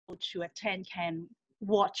to attend can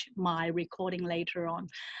watch my recording later on.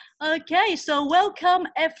 Okay, so welcome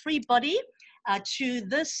everybody to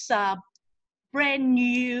this brand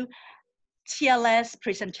new TLS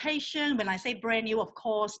presentation. When I say brand new, of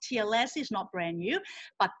course, TLS is not brand new,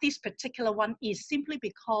 but this particular one is simply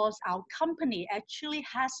because our company actually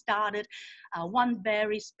has started one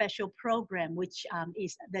very special program, which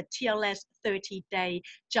is the TLS 30-day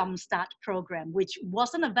Jumpstart program, which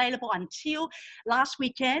wasn't available until last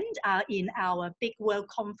weekend in our big world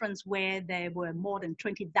conference where there were more than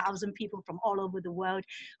 20,000 people from all over the world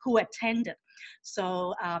who attended.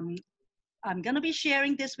 So I'm going to be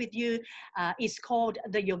sharing this with you. It's called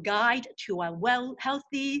Your Guide to a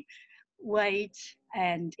Healthy Weight,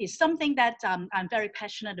 and it's something that I'm very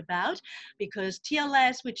passionate about because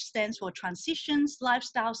TLS, which stands for Transitions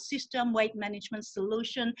Lifestyle System Weight Management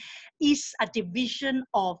Solution, is a division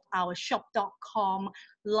of our shop.com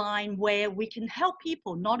line where we can help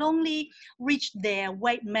people not only reach their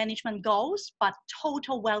weight management goals, but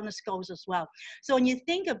total wellness goals as well. So when you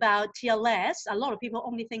think about TLS, a lot of people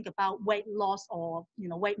only think about weight loss or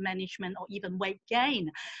weight management or even weight gain.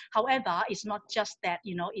 However, it's not just that,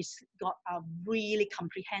 it's got a really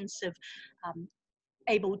comprehensive,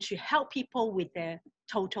 able to help people with their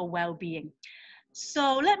total well-being.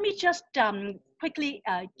 So let me just quickly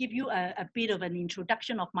give you a bit of an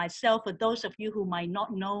introduction of myself for those of you who might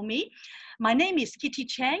not know me. My name is Kitty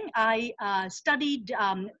Cheng. I studied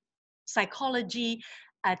psychology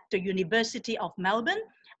at the University of Melbourne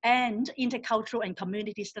and intercultural and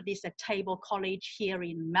community studies at Table College here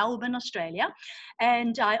in Melbourne, Australia.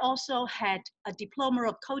 And I also had a diploma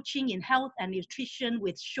of coaching in health and nutrition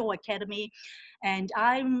with Shaw Academy. And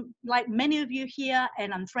I'm like many of you here,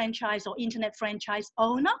 and I'm franchise or internet franchise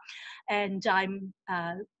owner. And I'm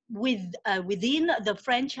within the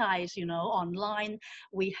franchise, online,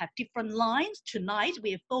 we have different lines. Tonight,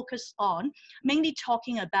 we are focused on mainly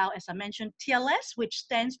talking about, as I mentioned, TLS, which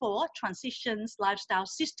stands for Transitions Lifestyle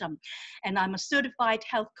System. And I'm a certified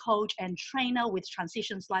health coach and trainer with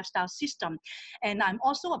Transitions Lifestyle System. And I'm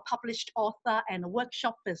also a published author and a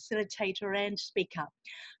workshop facilitator and speaker.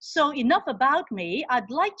 So enough about me.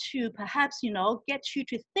 I'd like to perhaps, get you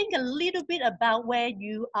to think a little bit about where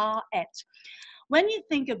you are at. When you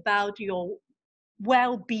think about your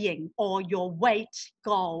well-being or your weight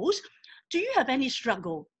goals, do you have any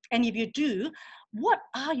struggle? And if you do, what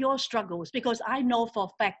are your struggles? Because I know for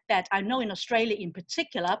a fact that I know in Australia in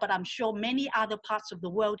particular, but I'm sure many other parts of the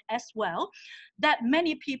world as well, that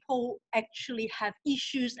many people actually have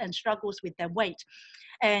issues and struggles with their weight.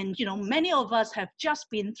 And, many of us have just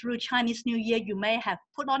been through Chinese New Year. You may have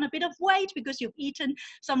put on a bit of weight because you've eaten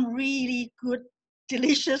some really good,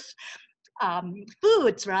 delicious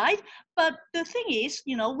foods, right? But the thing is,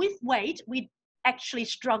 with weight, we actually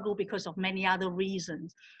struggle because of many other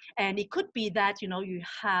reasons. And it could be that, you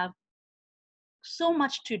have so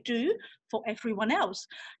much to do for everyone else.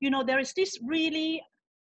 There is this really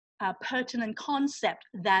pertinent concept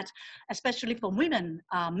that, especially for women,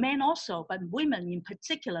 men also, but women in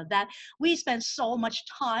particular, that we spend so much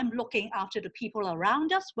time looking after the people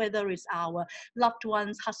around us, whether it's our loved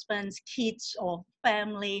ones, husbands, kids, or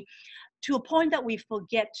family, to a point that we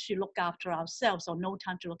forget to look after ourselves or no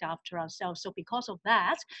time to look after ourselves. So because of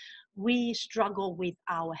that, we struggle with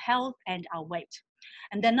our health and our weight.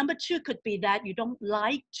 And then number two could be that you don't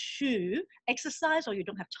like to exercise or you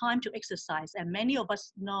don't have time to exercise. And many of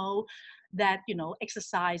us know that,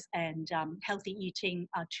 exercise and healthy eating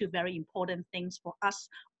are two very important things for us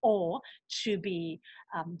or to be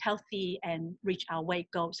healthy and reach our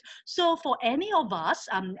weight goals. So for any of us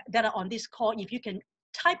that are on this call, if you can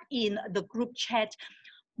type in the group chat,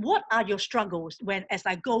 what are your struggles as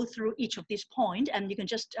I go through each of these points, and you can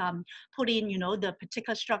just put in, the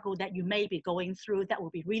particular struggle that you may be going through. That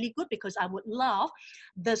would be really good because I would love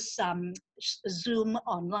this Zoom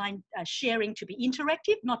online sharing to be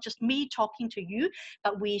interactive, not just me talking to you,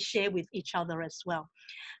 but we share with each other as well.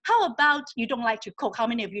 How about you don't like to cook? How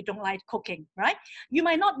many of you don't like cooking, right? You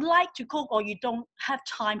might not like to cook or you don't have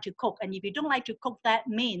time to cook. And if you don't like to cook, that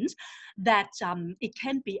means that it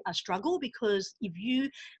can be a struggle because if you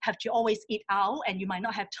have to always eat out and you might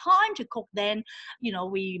not have time to cook, then,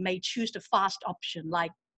 we may choose the fast option.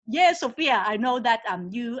 Like, yes, Sophia, I know that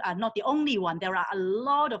you are not the only one. There are a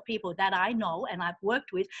lot of people that I know and I've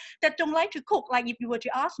worked with that don't like to cook. Like if you were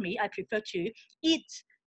to ask me, I prefer to eat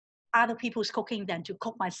other people's cooking than to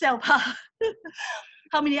cook myself.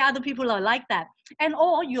 How many other people are like that? And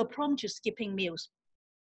or you're prone to skipping meals.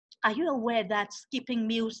 Are you aware that skipping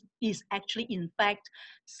meals is actually, in fact,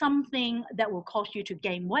 something that will cause you to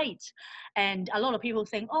gain weight? And a lot of people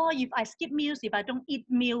think, oh, if I skip meals, if I don't eat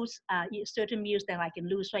meals, eat certain meals, then I can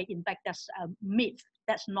lose weight. In fact, that's a myth.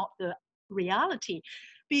 That's not the reality.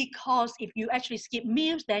 Because if you actually skip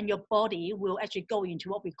meals, then your body will actually go into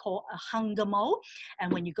what we call a hunger mode.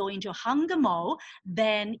 And when you go into hunger mode,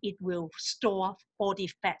 then it will store body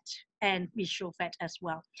fat and visceral fat as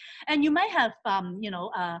well. And you may have,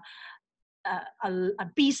 a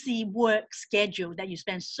busy work schedule that you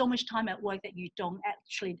spend so much time at work that you don't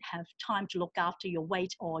actually have time to look after your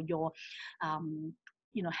weight or your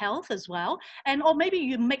health as well. And or maybe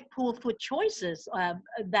you make poor food choices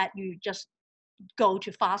that you just go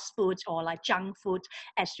to fast foods or like junk food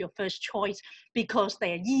as your first choice because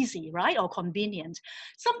they're easy, right, or convenient.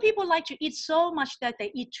 Some people like to eat so much that they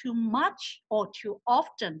eat too much or too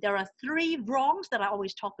often. There are 3 wrongs that I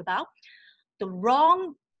always talk about. The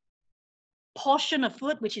wrong portion of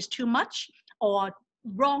food, which is too much, or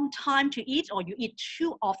wrong time to eat, or you eat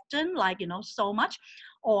too often, like, so much,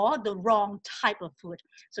 or the wrong type of food.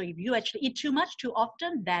 So if you actually eat too much too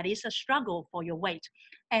often, that is a struggle for your weight.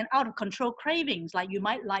 And out of control cravings, like you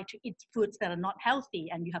might like to eat foods that are not healthy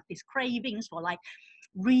and you have these cravings for like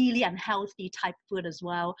really unhealthy type food as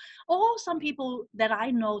well. Or some people that I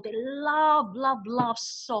know, they love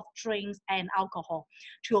soft drinks and alcohol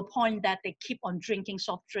to a point that they keep on drinking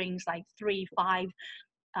soft drinks like 3, 5,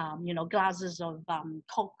 glasses of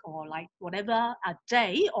Coke or like whatever a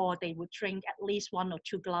day, or they would drink at least 1 or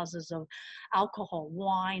 2 glasses of alcohol,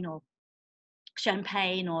 wine or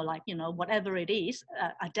champagne or like, whatever it is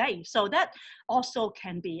a day. So that also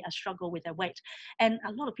can be a struggle with their weight. And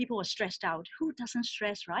a lot of people are stressed out. Who doesn't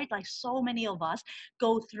stress, right? Like so many of us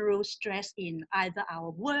go through stress in either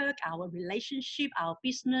our work, our relationship, our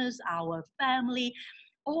business, our family.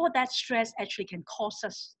 All that stress actually can cause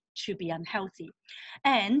us to be unhealthy.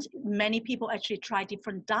 And many people actually try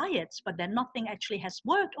different diets, but then nothing actually has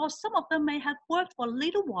worked, or some of them may have worked for a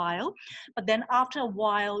little while, but then after a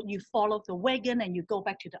while you follow the wagon and you go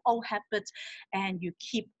back to the old habits and you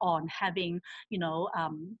keep on having,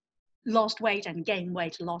 lost weight and gain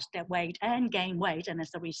weight, lost that weight and gain weight. And as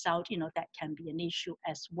a result, that can be an issue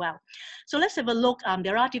as well. So let's have a look.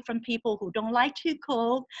 There are different people who don't like to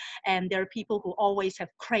cook, and there are people who always have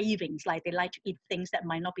cravings, like they like to eat things that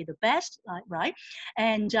might not be the best, right?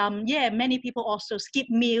 And many people also skip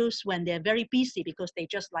meals when they're very busy because they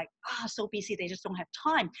just like, so busy, they just don't have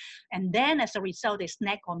time. And then as a result, they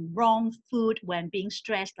snack on wrong food when being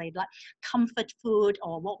stressed, like comfort food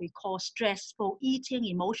or what we call stressful eating,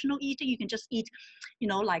 emotional eating. You can just eat,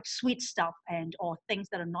 like sweet stuff and or things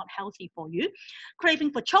that are not healthy for you.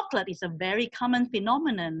 Craving for chocolate is a very common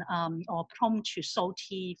phenomenon, or prone to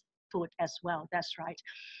salty food as well. That's right.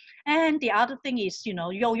 And the other thing is,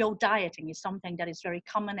 yo-yo dieting is something that is very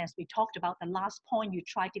common. As we talked about the last point, you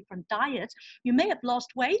try different diets. You may have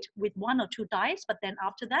lost weight with 1 or 2 diets, but then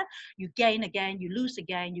after that, you gain again, you lose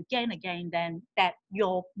again, you gain again, then that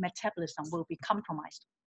your metabolism will be compromised.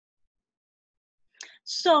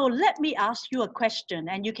 So let me ask you a question,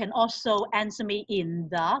 and you can also answer me in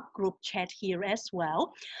the group chat here as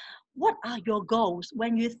well. What are your goals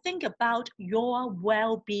when you think about your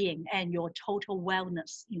well-being and your total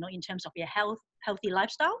wellness, in terms of your healthy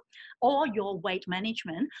lifestyle or your weight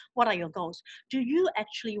management? What are your goals? Do you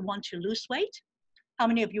actually want to lose weight? How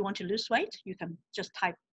many of you want to lose weight? You can just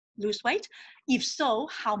type lose weight. If so,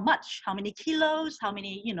 how much? How many kilos? How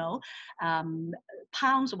many,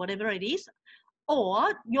 pounds or whatever it is? Or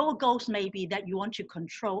your goals may be that you want to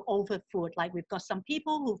control over food. Like we've got some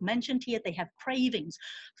people who've mentioned here, they have cravings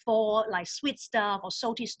for like sweet stuff or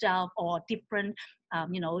salty stuff or different,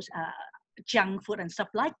 junk food and stuff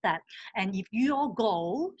like that. And if your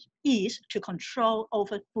goal is to control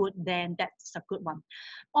over food, then that's a good one.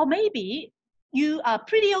 Or maybe you are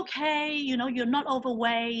pretty okay, you're not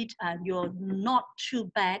overweight, you're not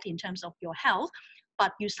too bad in terms of your health,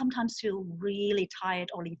 but you sometimes feel really tired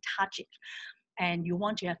or lethargic, and you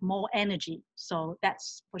want to have more energy. So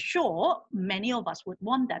that's for sure, many of us would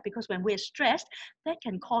want that, because when we're stressed, that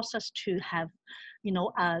can cause us to have,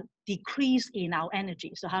 a decrease in our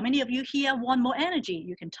energy. So how many of you here want more energy?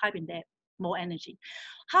 You can type in there, more energy.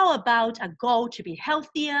 How about a goal to be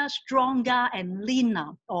healthier, stronger, and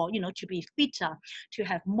leaner, or, to be fitter, to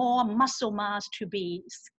have more muscle mass, to be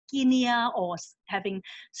skinnier, or having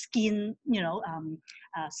skin,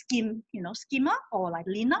 skinner or like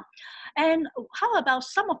leaner? And how about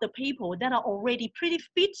some of the people that are already pretty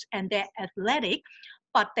fit and they're athletic,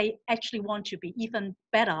 but they actually want to be even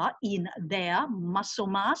better in their muscle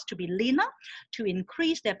mass, to be leaner, to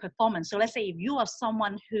increase their performance? So let's say if you are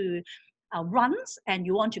someone who runs and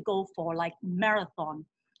you want to go for like marathon,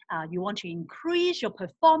 you want to increase your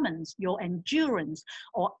performance, your endurance,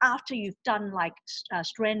 or after you've done like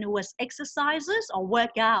strenuous exercises or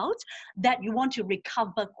workouts, that you want to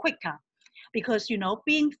recover quicker. Because, you know,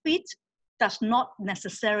 being fit does not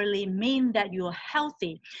necessarily mean that you're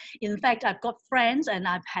healthy. In fact, I've got friends and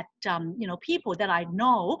I've had, you know, people that I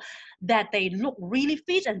know that they look really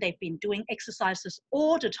fit and they've been doing exercises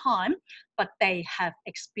all the time, but they have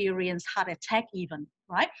experienced heart attack even,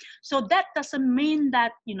 right? So that doesn't mean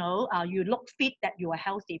that, you know, you look fit, that you are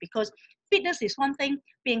healthy, because fitness is one thing,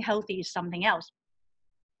 being healthy is something else.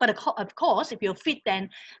 But of course, if you're fit, then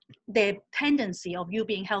the tendency of you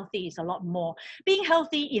being healthy is a lot more. Being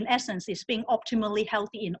healthy, in essence, is being optimally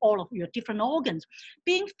healthy in all of your different organs.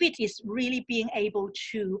 Being fit is really being able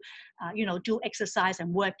to, you know, do exercise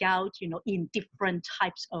and work out, you know, in different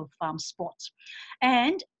types of sports.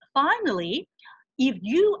 And finally, if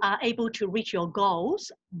you are able to reach your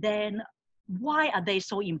goals, then why are they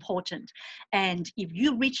so important? And if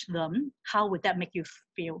you reach them, how would that make you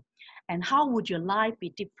feel? And how would your life be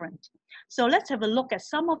different? So let's have a look at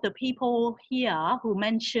some of the people here who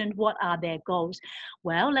mentioned what are their goals.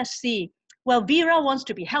 Well, let's see. Well, Vera wants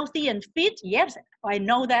to be healthy and fit. Yes, I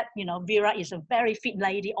know that, you know, Vera is a very fit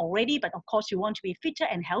lady already, but of course you want to be fitter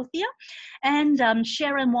and healthier. And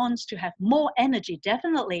Sharon wants to have more energy,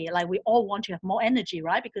 definitely. Like we all want to have more energy,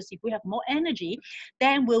 right? Because if we have more energy,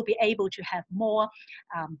 then we'll be able to have more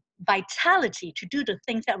vitality to do the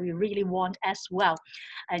things that we really want as well.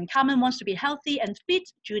 And Carmen wants to be healthy and fit.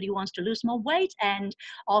 Judy wants to lose more weight and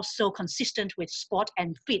also consistent with sport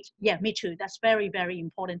and fit. Yeah, me too. That's very, very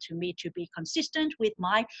important to me, to be consistent with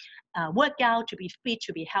my workout, to be fit,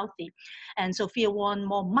 to be healthy. And Sophia wants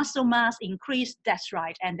more muscle mass increase. That's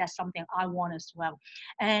right. And that's something I want as well.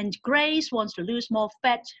 And Grace wants to lose more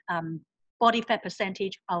fat, body fat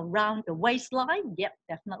percentage around the waistline. Yep,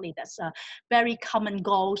 definitely. That's a very common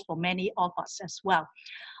goal for many of us as well.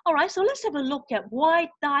 All right, so let's have a look at why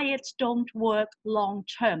diets don't work long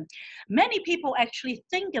term. Many people actually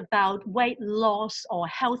think about weight loss or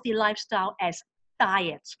healthy lifestyle as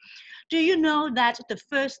diets. Do you know that the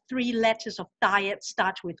first 3 letters of diet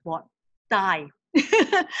start with what? Die.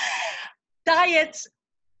 Diets,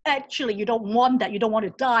 actually, you don't want that. You don't want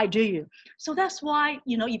to die, do you? So that's why,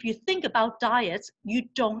 you know, if you think about diets, you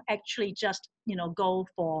don't actually just, you know, go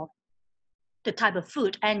for the type of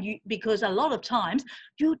food. And you, because a lot of times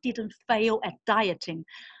you didn't fail at dieting.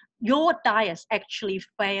 Your diets actually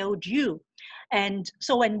failed you. And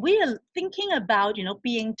so when we are thinking about, you know,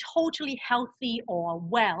 being totally healthy or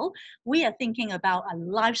well, we are thinking about a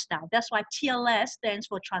lifestyle. That's why TLS stands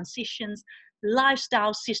for Transitions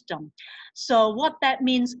Lifestyle System. So what that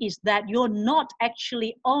means is that you're not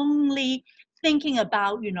actually only thinking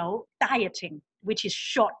about, you know, dieting, which is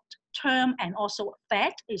short term, and also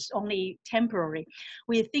fat is only temporary.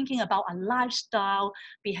 We're thinking about a lifestyle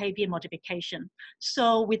behavior modification.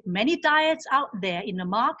 So with many diets out there in the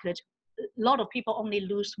market, a lot of people only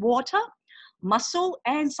lose water, muscle,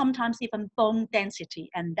 and sometimes even bone density.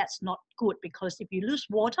 And that's not good, because if you lose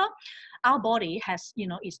water, our body has, you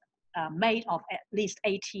know, is made of at least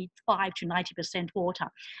 85 to 90% water.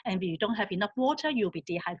 And if you don't have enough water, you'll be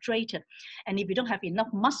dehydrated. And if you don't have enough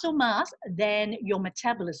muscle mass, then your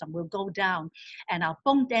metabolism will go down. And our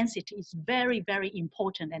bone density is very, very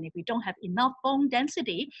important. And if we don't have enough bone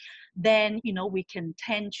density, then, you know, we can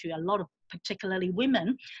tend to, a lot of, particularly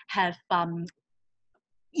women, have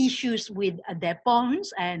issues with their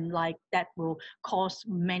bones, and like that will cause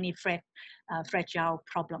many fragile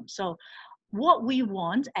problems. So what we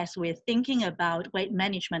want as we're thinking about weight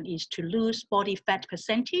management is to lose body fat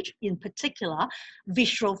percentage, in particular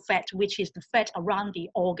visceral fat, which is the fat around the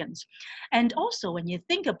organs. And also when you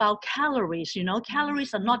think about calories, you know,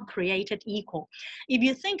 calories are not created equal. If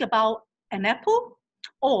you think about an apple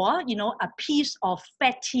or, you know, a piece of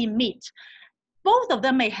fatty meat, both of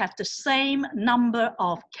them may have the same number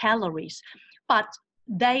of calories, but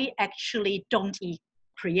they actually don't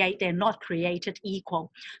they're not created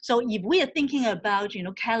equal. So if we are thinking about, you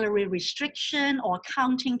know, calorie restriction or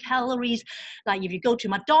counting calories, like if you go to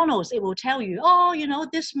McDonald's, it will tell you, oh, you know,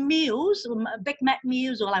 this meals, Big Mac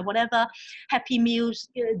meals or like whatever, Happy Meals,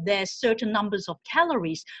 there's certain numbers of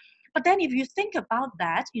calories. But then if you think about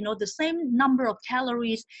that, you know, the same number of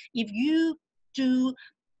calories, if you do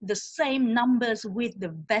the same numbers with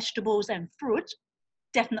the vegetables and fruit,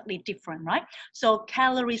 definitely different, right? So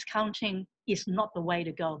calories counting is not the way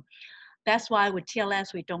to go. That's why with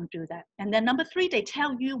TLS, we don't do that. And then number 3, they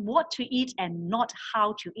tell you what to eat and not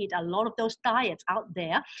how to eat. A lot of those diets out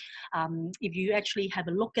there, if you actually have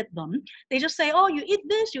a look at them, they just say, oh, you eat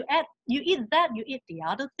this, you eat that, you eat the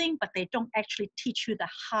other thing, but they don't actually teach you the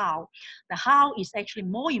how. The how is actually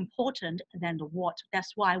more important than the what.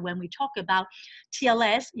 That's why when we talk about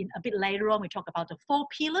TLS, a bit later on, we talk about the 4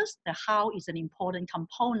 pillars. The how is an important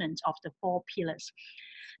component of the 4 pillars.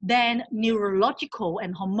 Then neurological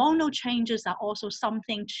and hormonal changes are also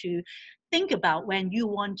something to think about when you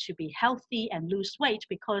want to be healthy and lose weight,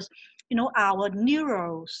 because our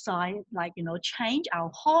neuroscience, change, our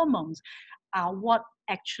hormones are what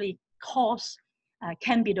actually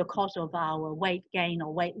can be the cause of our weight gain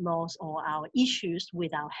or weight loss or our issues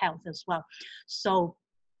with our health as well. So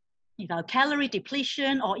calorie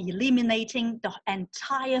depletion or eliminating the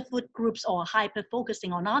entire food groups or hyper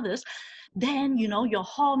focusing on others, then your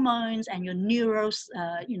hormones and your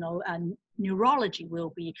neurology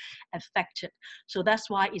will be affected. So that's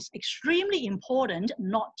why it's extremely important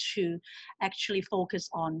not to actually focus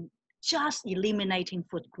on just eliminating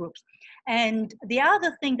food groups. And the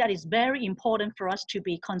other thing that is very important for us to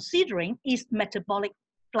be considering is metabolic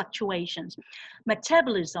fluctuations.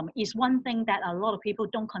 Metabolism is one thing that a lot of people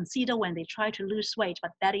don't consider when they try to lose weight,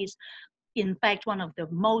 but that is in fact one of the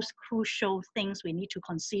most crucial things we need to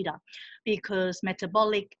consider, because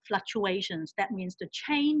metabolic fluctuations, that means the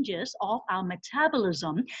changes of our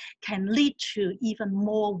metabolism, can lead to even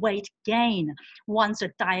more weight gain once the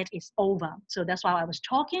diet is over. So that's why I was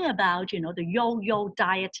talking about the yo-yo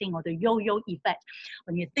dieting or the yo-yo effect.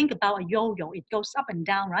 When you think about a yo-yo, it goes up and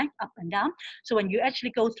down, right? Up and down. So when you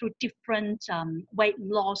actually go through different weight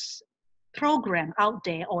loss program out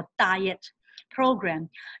there or diet program,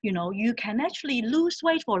 you can actually lose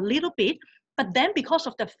weight for a little bit, but then because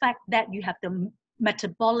of the fact that you have the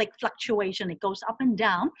metabolic fluctuation, it goes up and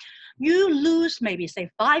down, you lose maybe say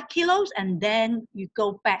 5 kilos and then you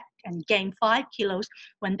go back and gain 5 kilos.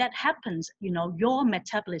 When that happens, your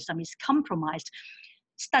metabolism is compromised.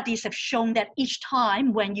 Studies have shown that each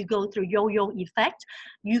time when you go through yo-yo effect,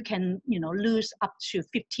 you can lose up to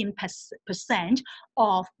 15%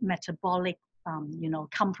 of metabolic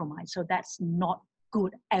compromise. So that's not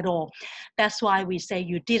good at all. That's why we say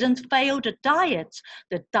you didn't fail the diet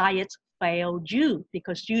failed you,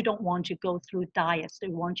 because you don't want to go through diets.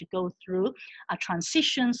 You want to go through a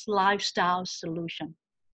transitions lifestyle solution.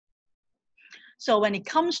 So when it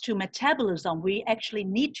comes to metabolism, we actually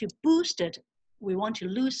need to boost it. We want to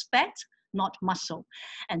lose fat, not muscle.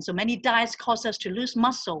 And so many diets cause us to lose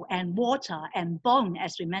muscle and water and bone,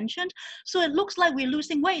 as we mentioned. So it looks like we're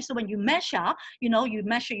losing weight. So when you measure,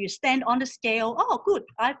 you stand on the scale, oh, good,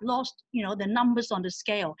 I've lost, the numbers on the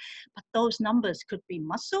scale. But those numbers could be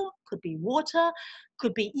muscle, could be water,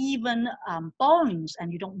 could be even bones,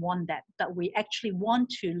 and you don't want that. But we actually want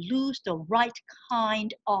to lose the right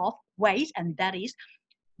kind of weight, and that is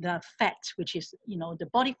the fat, which is the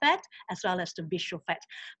body fat as well as the visceral fat,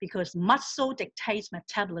 because muscle dictates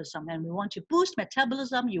metabolism, and we want to boost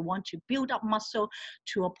metabolism. You want to build up muscle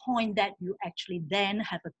to a point that you actually then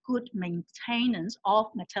have a good maintenance of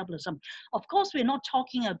metabolism. Of course, we're not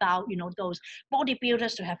talking about those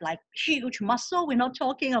bodybuilders to have like huge muscle. We're not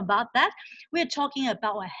talking about that. We're talking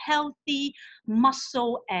about a healthy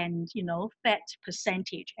muscle and fat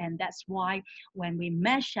percentage. And that's why when we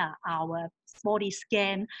measure our body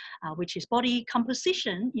scan, which is body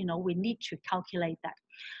composition, we need to calculate that.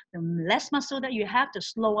 The less muscle that you have, the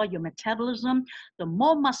slower your metabolism. The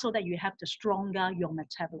more muscle that you have, the stronger your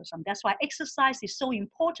metabolism. That's why exercise is so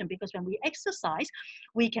important, because when we exercise,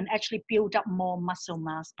 we can actually build up more muscle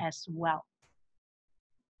mass as well.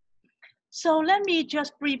 So let me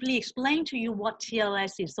just briefly explain to you what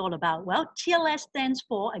TLS is all about. Well, TLS stands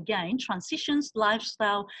for, again, Transitions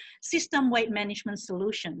Lifestyle System Weight Management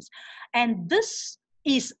Solutions. And this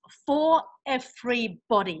is for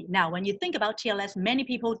everybody. Now, when you think about TLS, many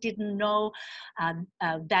people didn't know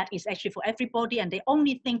that is actually for everybody, and they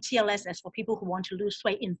only think TLS is for people who want to lose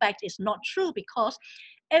weight. In fact, it's not true, because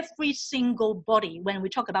every single body, when we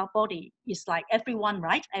talk about body, is like everyone,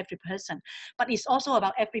 right? Every person. But it's also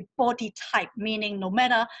about every body type, meaning no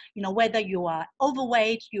matter, whether you are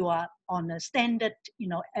overweight, you are on a standard,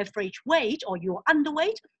 average weight, or you're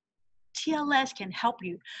underweight, TLS can help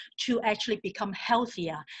you to actually become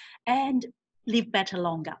healthier and live better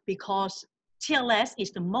longer, because TLS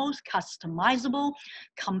is the most customizable,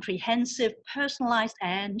 comprehensive, personalized,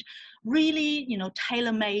 and really,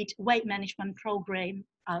 tailor-made weight management program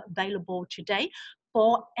available today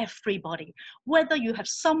for everybody. Whether you have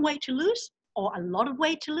some weight to lose or a lot of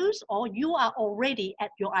weight to lose, or you are already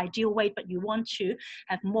at your ideal weight, but you want to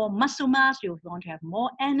have more muscle mass, you want to have more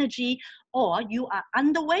energy, or you are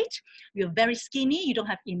underweight, you're very skinny, you don't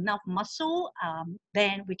have enough muscle,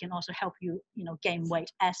 then we can also help you, gain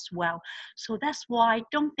weight as well. So that's why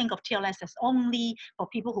don't think of TLS as only for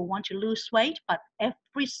people who want to lose weight, but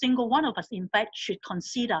every single one of us, in fact, should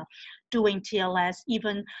consider doing TLS,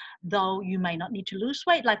 even though you may not need to lose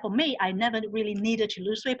weight. Like for me, I never really needed to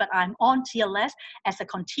lose weight, but I'm on TLS as a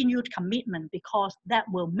continued commitment, because that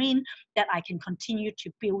will mean that I can continue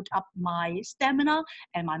to build up my stamina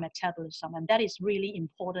and my metabolism. And that is really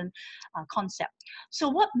important concept. So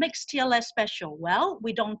what makes TLS special? Well,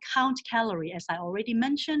 we don't count calorie. As I already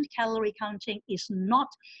mentioned, calorie counting is not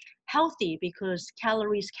healthy, because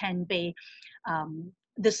calories can be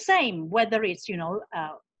the same, whether it's,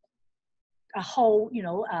 a whole,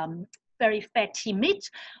 very fatty meat,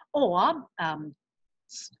 or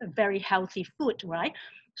very healthy food, right?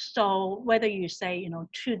 So whether you say,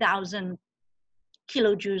 2,000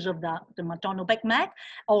 kilojoules of the McDonald's Big Mac,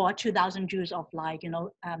 or 2,000 joules of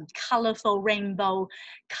colorful rainbow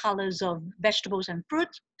colors of vegetables and fruit,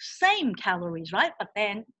 same calories, right? But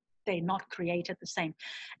then they're not created the same.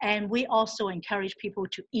 And we also encourage people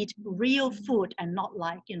to eat real food and not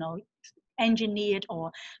engineered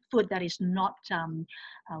or food that is not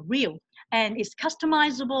real. And it's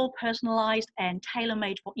customizable, personalized, and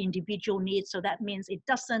tailor-made for individual needs. So that means it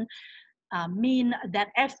doesn't mean that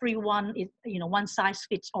everyone is, one size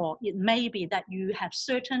fits all. It may be that you have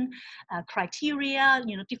certain criteria,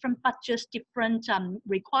 different budgets, different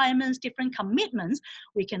requirements, different commitments.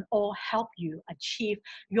 We can all help you achieve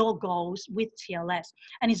your goals with TLS.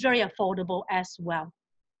 And it's very affordable as well.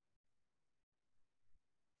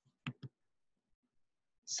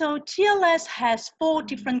 So TLS has 4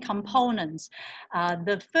 different components.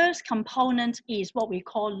 The first component is what we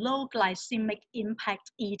call low glycemic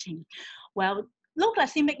impact eating. Well, low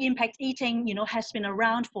glycemic impact eating, has been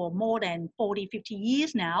around for more than 40, 50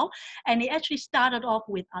 years now. And it actually started off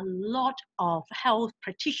with a lot of health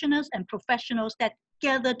practitioners and professionals that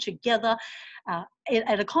gathered together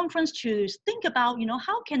at a conference to think about,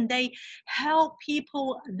 how can they help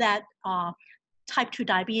people that are type 2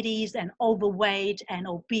 diabetes and overweight and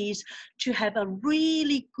obese to have a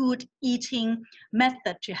really good eating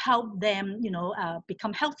method to help them,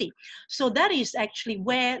 become healthy. So that is actually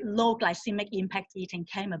where low glycemic impact eating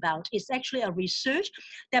came about. It's actually a research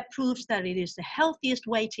that proves that it is the healthiest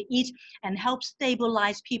way to eat and help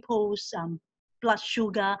stabilize people's blood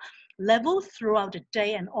sugar level throughout the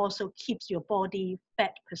day, and also keeps your body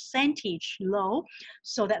fat percentage low,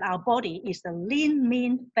 so that our body is a lean,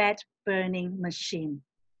 mean, fat burning machine.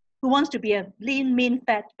 Who wants to be a lean, mean,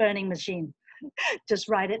 fat burning machine? Just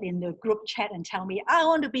write it in the group chat and tell me, I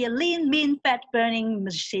want to be a lean, mean, fat burning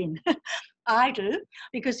machine. I do,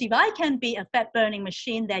 because if I can be a fat burning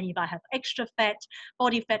machine, then if I have extra fat,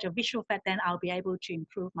 body fat or visual fat, then I'll be able to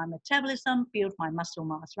improve my metabolism, build my muscle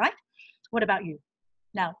mass, right? What about you?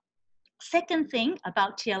 Now, second thing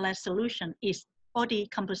about TLS solution is body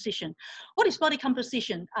composition. What is body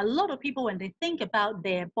composition? A lot of people, when they think about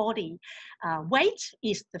their body weight,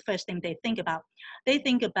 is the first thing they think about. They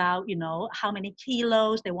think about, how many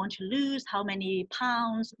kilos they want to lose, how many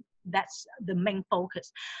pounds. That's the main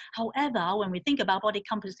focus. However, when we think about body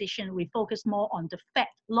composition, we focus more on the fat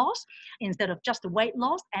loss instead of just the weight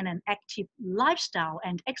loss, and an active lifestyle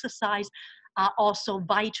and exercise are also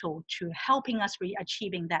vital to helping us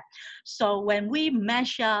achieving that. So when we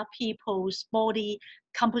measure people's body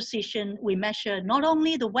composition, we measure not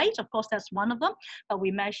only the weight, of course that's one of them, but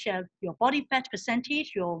we measure your body fat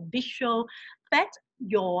percentage, your visceral fat,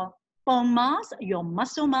 your bone mass, your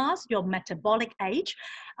muscle mass, your metabolic age,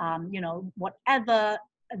 whatever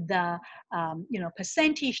the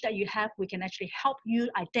percentage that you have, we can actually help you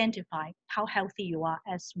identify how healthy you are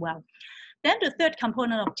as well. Then the third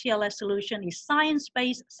component of TLS solution is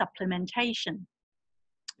science-based supplementation.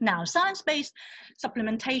 Now, science-based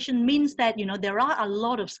supplementation means that, there are a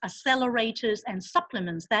lot of accelerators and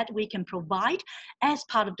supplements that we can provide as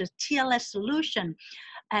part of the TLS solution,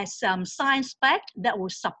 as science-backed, that will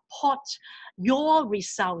support your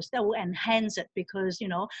results, that will enhance it. Because,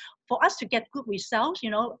 for us to get good results,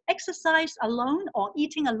 exercise alone or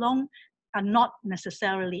eating alone are not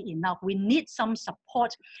necessarily enough. We need some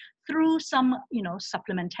support through some,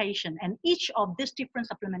 supplementation. And each of these different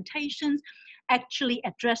supplementations actually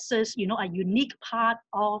addresses, a unique part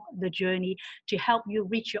of the journey to help you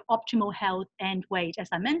reach your optimal health and weight. As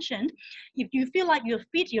I mentioned, if you feel like you're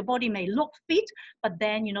fit, your body may look fit, but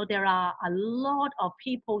then, there are a lot of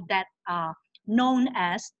people that are known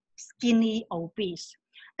as skinny obese.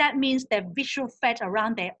 That means their visual fat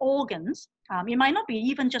around their organs it might not be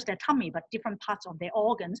even just their tummy, but different parts of their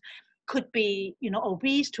organs could be,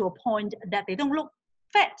 obese to a point that they don't look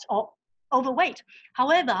fat or overweight.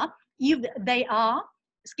 However, if they are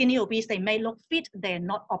skinny obese, they may look fit, they're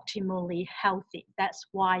not optimally healthy. That's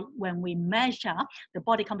why when we measure the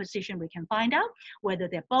body composition, we can find out whether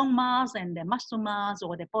their bone mass and their muscle mass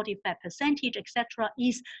or their body fat percentage, etc.,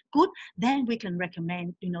 is good. Then we can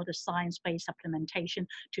recommend, the science-based supplementation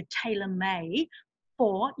to tailor-made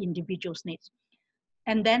for individuals' needs.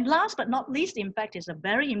 And then last but not least, in fact, is a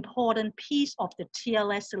very important piece of the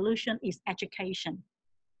TLS solution is education.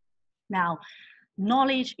 Now,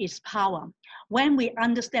 knowledge is power. When we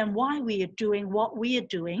understand why we are doing what we are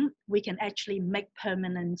doing, we can actually make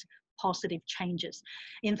permanent positive changes.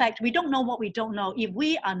 In fact, we don't know what we don't know. If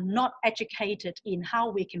we are not educated in how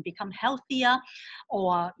we can become healthier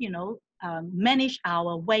or, manage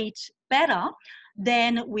our weight better,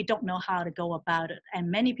 then we don't know how to go about it.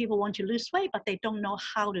 And many people want to lose weight, but they don't know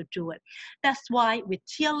how to do it. That's why with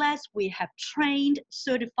TLS, we have trained,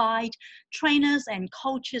 certified trainers and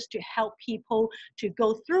coaches to help people to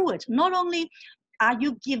go through it. Not only are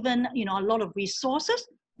you given, a lot of resources,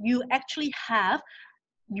 you actually have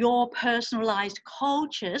your personalized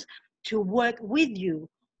coaches to work with you,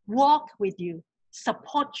 walk with you,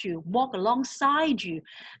 support you, walk alongside you,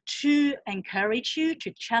 to encourage you,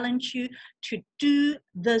 to challenge you, to do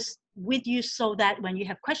this with you so that when you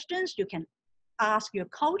have questions, you can ask your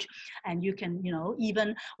coach, and you can,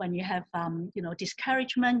 even when you have,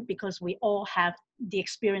 discouragement, because we all have the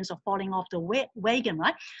experience of falling off the wagon,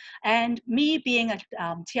 right? And me being a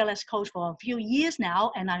TLS coach for a few years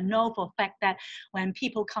now, and I know for a fact that when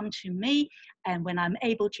people come to me and when I'm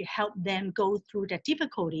able to help them go through their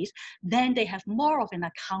difficulties, then they have more of an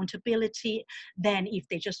accountability than if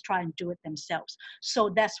they just try and do it themselves. So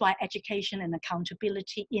that's why education and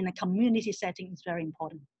accountability in a community setting is very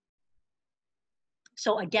important.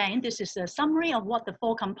 So again, this is a summary of what the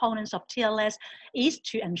 4 components of TLS is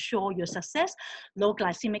to ensure your success. Low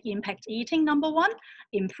glycemic impact eating, number 1,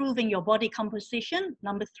 improving your body composition,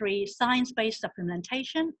 number 3, science-based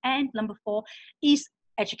supplementation, and number 4 is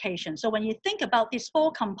education. So when you think about these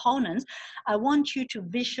 4 components, I want you to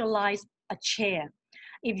visualize a chair.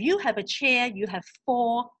 If you have a chair, you have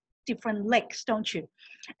 4 different legs, don't you?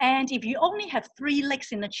 And if you only have 3 legs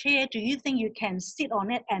in a chair, do you think you can sit on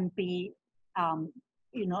it and be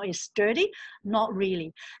is sturdy? Not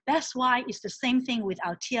really. That's why it's the same thing with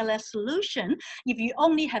our TLS solution. If you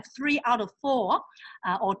only have 3 out of 4,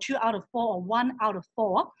 or 2 out of 4, or 1 out of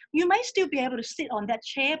 4, you may still be able to sit on that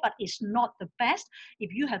chair, but it's not the best.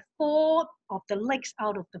 If you have 4 of the legs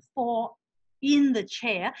out of the 4 in the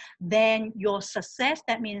chair, then your success,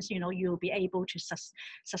 that means, you'll be able to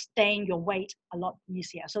sustain your weight a lot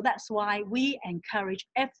easier. So that's why we encourage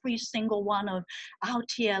every single one of our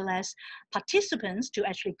TLS participants to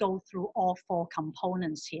actually go through all 4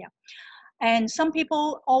 components here. And some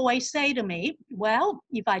people always say to me, well,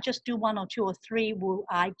 if I just do 1 or 2 or 3, will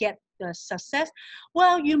I get the success?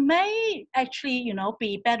 Well, you may actually,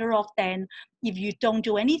 be better off than if you don't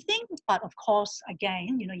do anything. But of course,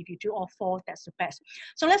 again, if you do all 4, that's the best.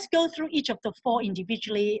 So let's go through each of the 4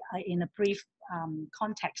 individually in a brief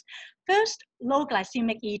context. First, low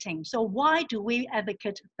glycemic eating. So why do we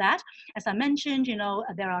advocate that? As I mentioned,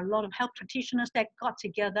 there are a lot of health practitioners that got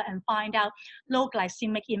together and find out low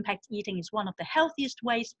glycemic impact eating is one of the healthiest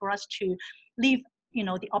ways for us to live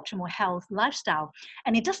the optimal health lifestyle.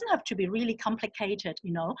 And it doesn't have to be really complicated.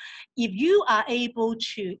 If you are able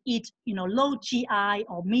to eat low GI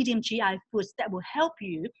or medium GI foods that will help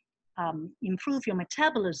you improve your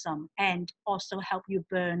metabolism and also help you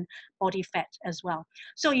burn body fat as well.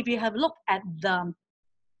 So if you have looked at the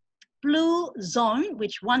blue zone,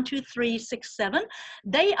 which 1, 2, 3, 6, 7,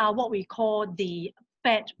 they are what we call the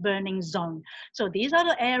fat burning zone. So these are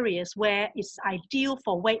the areas where it's ideal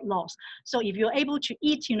for weight loss. So if you're able to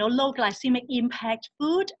eat, low glycemic impact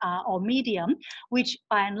food or medium, which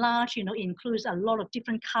by and large, includes a lot of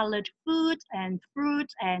different colored foods and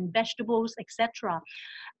fruits and vegetables, etc.,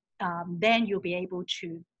 then you'll be able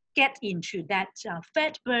to get into that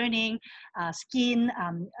fat burning skin,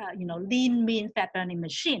 lean, mean fat burning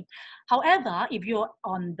machine. However, if you're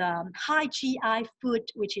on the high GI food,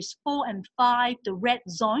 which is 4 and 5, the red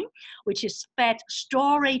zone, which is fat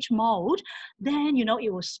storage mode, then,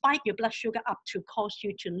 it will spike your blood sugar up to cause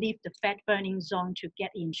you to leave the fat burning zone to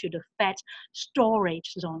get into the fat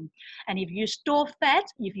storage zone. And if you store fat,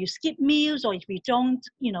 if you skip meals, or if you don't,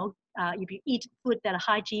 if you eat food that are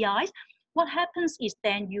high GIs, what happens is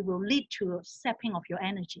then you will lead to a sapping of your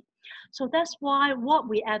energy. So that's why what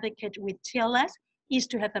we advocate with TLS is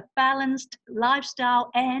to have a balanced lifestyle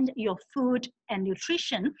and your food and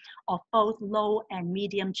nutrition of both low and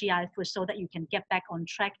medium GI food so that you can get back on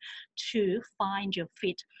track to find your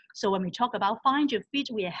fit. So when we talk about find your fit,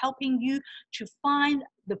 we are helping you to find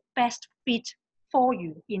the best fit for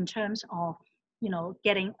you in terms of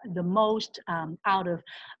getting the most out of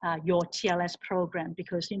your TLS program,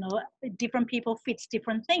 because different people fits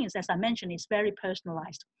different things. As I mentioned, it's very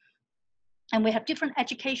personalized. And we have different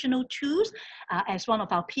educational tools as one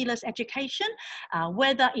of our pillars, education,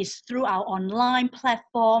 whether it's through our online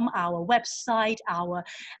platform, our website, our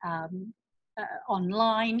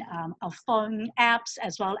online, our phone apps,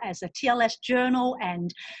 as well as a TLS journal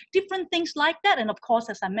and different things like that. And of course,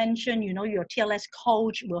 as I mentioned, your TLS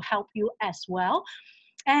coach will help you as well.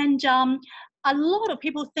 And a lot of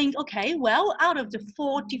people think, okay, well, out of the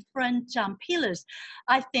 4 different pillars,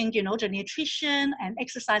 I think, the nutrition and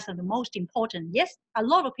exercise are the most important. Yes, a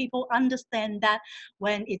lot of people understand that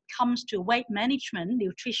when it comes to weight management,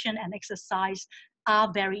 nutrition and exercise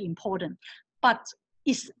are very important. But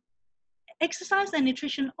is exercise and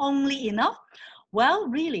nutrition only enough? Well,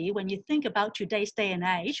 really, when you think about today's day and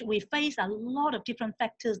age, we face a lot of different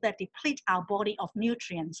factors that deplete our body of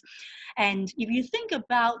nutrients. And if you think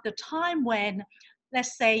about the time when,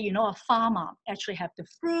 let's say, a farmer actually have the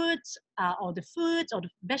fruits or the foods or the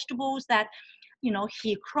vegetables that,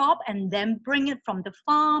 he crop and then bring it from the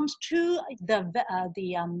farms to the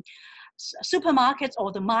supermarkets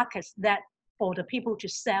or the markets that for the people to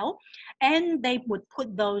sell, and they would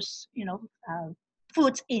put those,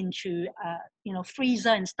 foods into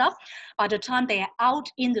freezer and stuff. By the time they are out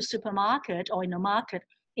in the supermarket or in the market,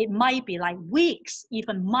 it might be like weeks,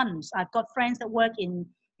 even months. I've got friends that work in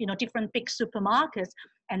different big supermarkets,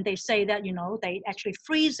 and they say that they actually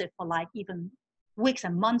freeze it for like even weeks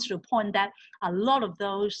and months, to the point that a lot of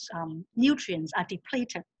those nutrients are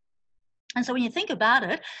depleted. And so when you think about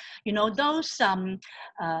it, those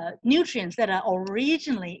nutrients that are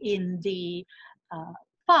originally in the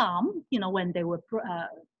farm, when they were,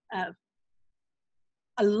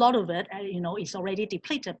 a lot of it, is already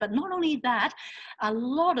depleted. But not only that, a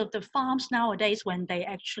lot of the farms nowadays, when they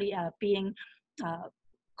actually are being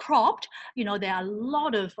cropped, there are a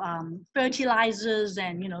lot of fertilizers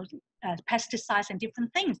and, pesticides and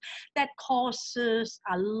different things that causes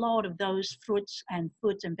a lot of those fruits and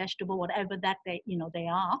vegetables, whatever that they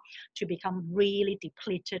are, to become really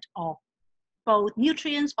depleted of both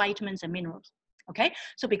nutrients, vitamins, and minerals. Okay,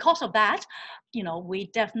 so because of that, we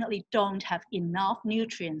definitely don't have enough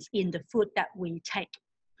nutrients in the food that we take.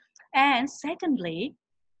 And secondly,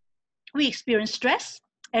 we experience stress,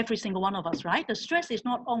 every single one of us, right? The stress is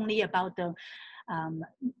not only about the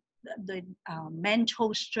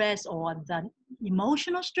mental stress or the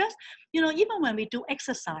emotional stress. Even when we do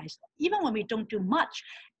exercise, even when we don't do much,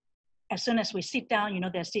 as soon as we sit down,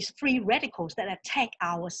 there's these free radicals that attack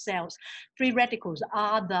our cells. Free radicals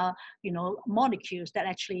are the, molecules that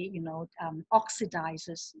actually,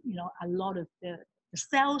 oxidizes, a lot of the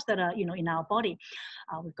cells that are, in our body.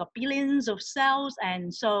 We've got billions of cells.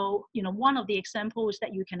 And so, one of the examples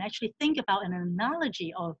that you can actually think about, an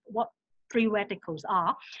analogy of what free radicals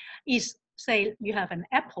are, is, say, you have an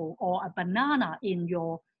apple or a banana in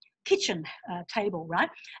your kitchen table, right?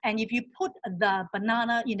 And if you put the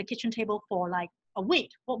banana in the kitchen table for like a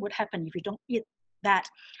week, what would happen if you don't eat that?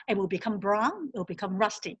 It will become brown, it will become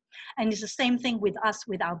rusty. And it's the same thing with us,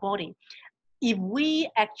 with our body. If we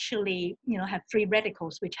actually, have free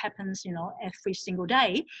radicals, which happens, every single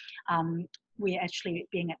day, we're actually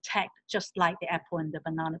being attacked, just like the apple and the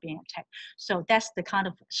banana being attacked. So that's the kind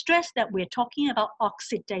of stress that we're talking about,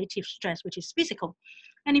 oxidative stress, which is physical.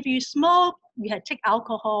 And if you smoke, you take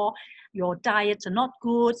alcohol, your diets are not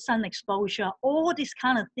good, sun exposure, all this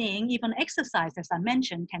kind of thing, even exercise, as I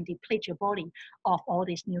mentioned, can deplete your body of all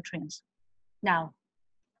these nutrients. Now,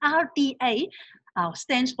 RDA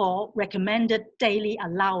stands for recommended daily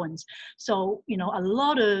allowance. So, a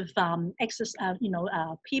lot of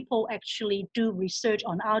people actually do research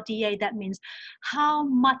on RDA. That means how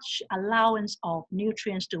much allowance of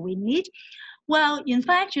nutrients do we need? Well, in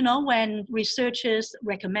fact, when researchers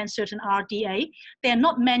recommend certain RDA, they're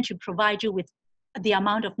not meant to provide you with the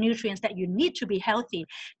amount of nutrients that you need to be healthy.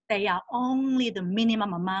 They are only the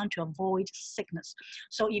minimum amount to avoid sickness.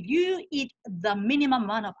 So if you eat the minimum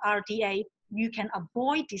amount of RDA, you can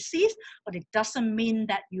avoid disease, but it doesn't mean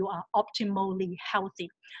that you are optimally healthy.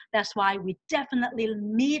 That's why we definitely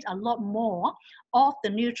need a lot more of the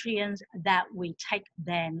nutrients that we take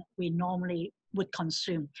than we normally would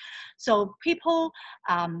consume. So people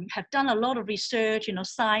have done a lot of research,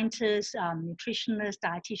 scientists, nutritionists,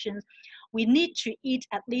 dietitians. We need to eat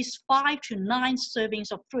at least 5 to 9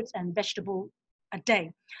 servings of fruits and vegetables a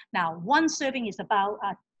day. Now, one serving is about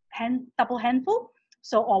a double handful,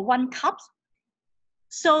 so or 1 cup.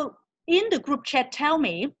 So in the group chat, tell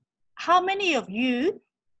me how many of you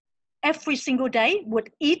every single day would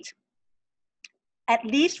eat at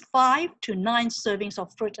least 5 to 9 servings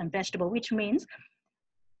of fruit and vegetable, which means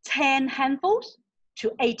 10 handfuls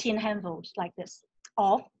to 18 handfuls like this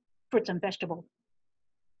of fruit and vegetable.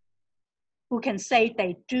 Who can say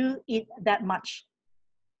they do eat that much?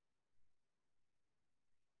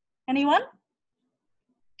 Anyone?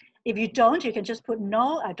 If you don't, you can just put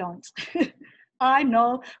no, I don't. I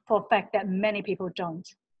know for a fact that many people don't.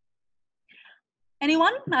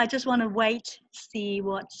 Anyone? I just want to wait, see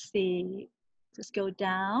what's the, just go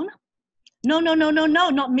down. No,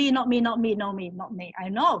 not me. I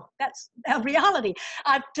know, that's a reality.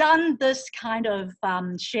 I've done this kind of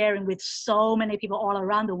sharing with so many people all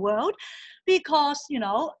around the world because, you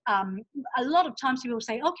know, a lot of times people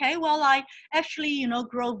say, okay, well, I actually, you know,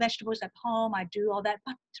 grow vegetables at home, I do all that.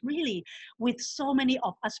 But really, with so many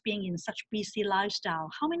of us being in such busy lifestyle,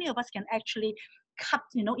 how many of us can actually cut,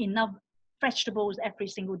 you know, enough vegetables every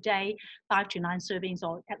single day, 5 to 9 servings,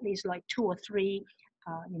 or at least like 2 or 3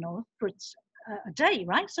 you know, fruits a day,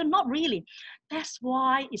 right? So not really. That's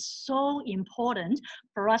why it's so important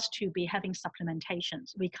for us to be having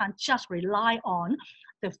supplementations. We can't just rely on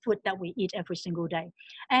the food that we eat every single day.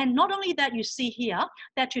 And not only that, you see here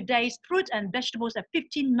that today's fruit and vegetables have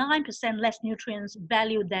 59% less nutrients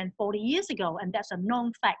value than 40 years ago. And that's a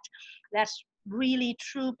known fact. That's really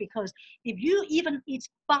true, because if you even eat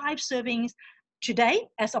 5 servings today,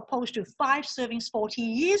 as opposed to 5 servings 40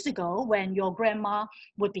 years ago, when your grandma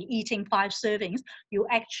would be eating 5 servings, you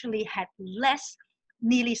actually had less,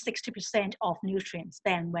 nearly 60% of nutrients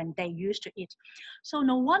than when they used to eat. So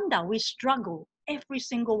no wonder we struggle, every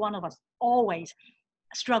single one of us always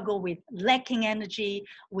struggle with lacking energy,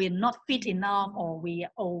 we're not fit enough, or we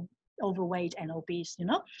are overweight and obese, you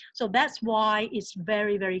know. So that's why it's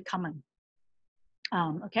very, very common.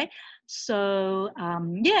 Okay, so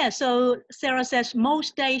yeah, so Sarah says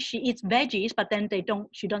most days she eats veggies, but then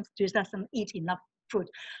she doesn't eat enough fruit.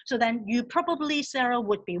 So then you probably, Sarah,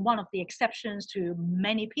 would be one of the exceptions to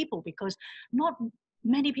many people, because not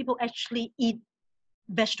many people actually eat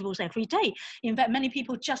vegetables every day. In fact, many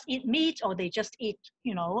people just eat meat, or they just eat,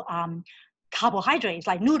 you know, carbohydrates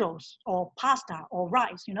like noodles or pasta or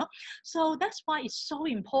rice, you know. So that's why it's so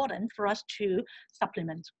important for us to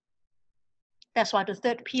supplement. That's why the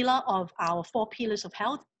 3rd pillar of our 4 pillars of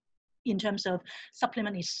health in terms of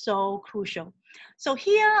supplement is so crucial. So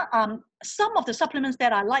here, some of the supplements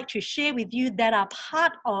that I like to share with you that are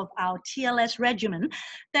part of our TLS regimen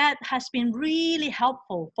that has been really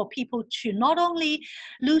helpful for people to not only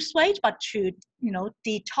lose weight, but to, you know,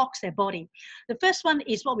 detox their body. The first one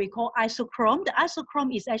is what we call isochrome. The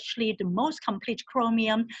isochrome is actually the most complete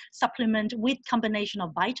chromium supplement with combination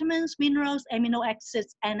of vitamins, minerals, amino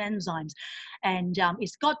acids, and enzymes. And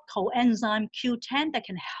it's got coenzyme Q10 that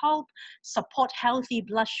can help support healthy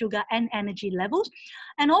blood sugar and energy levels,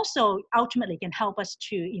 and also ultimately can help us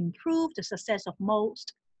to improve the success of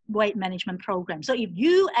most weight management programs. So if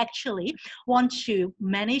you actually want to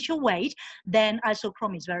manage your weight, then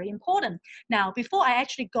isochrome is very important. Now, before I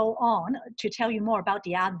actually go on to tell you more about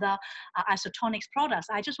the other isotonics products,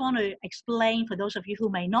 I just want to explain for those of you who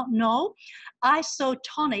may not know,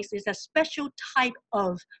 isotonics is a special type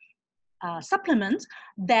of supplement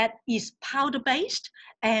that is powder-based,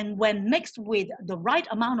 and when mixed with the right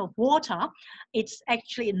amount of water, it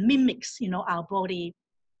mimics, you know, our body,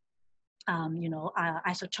 you know,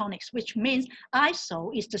 isotonics, which means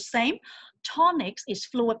iso is the same, tonics is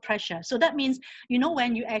fluid pressure. So that means, you know,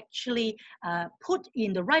 when you actually put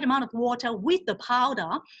in the right amount of water with the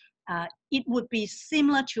powder, it would be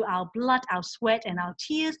similar to our blood, our sweat, and our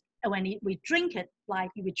tears. When we drink it,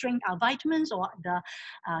 like we drink our vitamins or the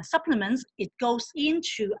supplements, it goes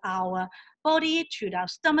into our body, to our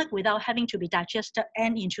stomach, without having to be digested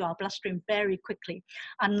and into our bloodstream very quickly.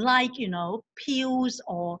 Unlike, you know, pills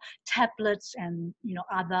or tablets and, you know,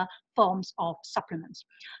 other forms of supplements.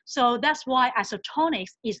 So that's why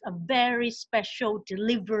isotonics is a very special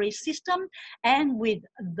delivery system, and with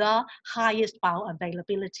the highest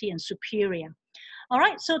bioavailability and superior. All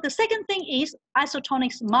right, so the second thing is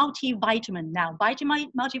isotonics multivitamin. Now,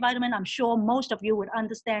 multivitamin, I'm sure most of you would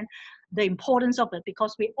understand the importance of it,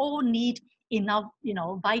 because we all need enough, you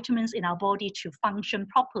know, vitamins in our body to function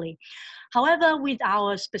properly. However, with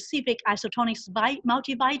our specific isotonics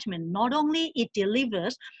multivitamin, not only it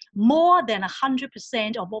delivers more than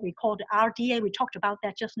 100% of what we call the RDA, we talked about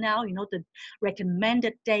that just now, you know, the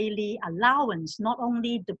recommended daily allowance, not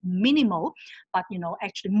only the minimal, but, you know,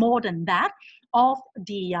 actually more than that, of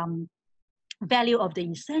the value of the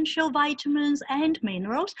essential vitamins and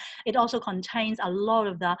minerals. It also contains a lot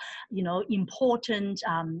of the, important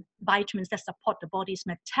vitamins that support the body's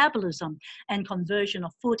metabolism and conversion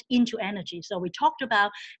of food into energy. So we talked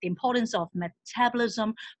about the importance of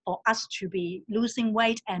metabolism for us to be losing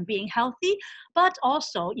weight and being healthy, but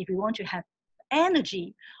also if we want to have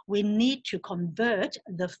energy, we need to convert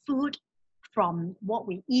the food from what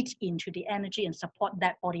we eat into the energy and support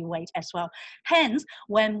that body weight as well. Hence,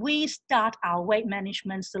 when we start our weight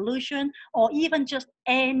management solution or even just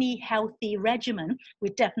any healthy regimen, we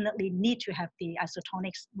definitely need to have the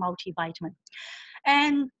Isotonics multivitamin.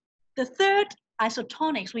 And the third,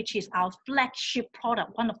 Isotonics, which is our flagship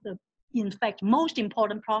product, one of the, in fact, most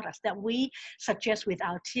important products that we suggest with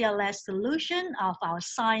our TLS solution of our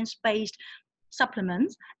science-based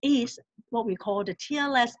supplements, is what we call the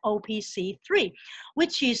TLS OPC3,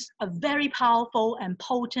 which is a very powerful and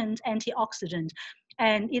potent antioxidant.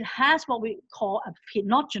 And it has what we call a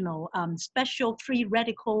pynogenol, special free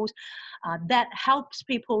radicals that helps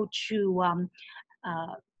people to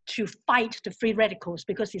fight the free radicals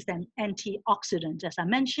because it's an antioxidant. As I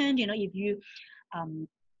mentioned, if you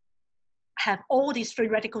have all these free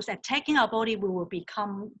radicals attacking our body, we will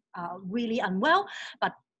become really unwell.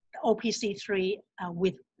 But OPC3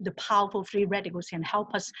 with the powerful free radicals can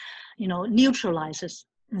help us, neutralizes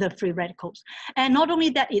the free radicals. And not only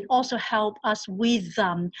that, it also helps us with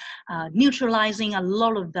neutralizing a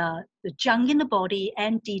lot of the junk in the body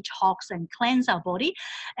and detox and cleanse our body.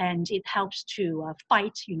 And it helps to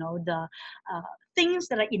fight, the things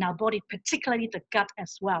that are in our body, particularly the gut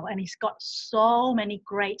as well. And it's got so many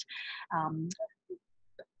great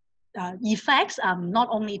effects, not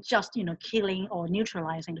only just killing or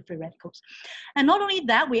neutralizing the free radicals. And not only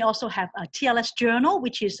that, we also have a TLS Journal,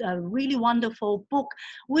 which is a really wonderful book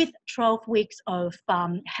with 12 weeks of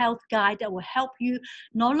health guide that will help you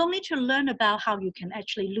not only to learn about how you can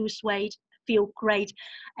actually lose weight, feel great,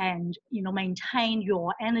 and maintain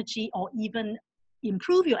your energy or even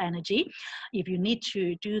improve your energy if you need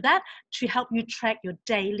to do that, to help you track your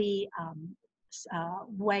daily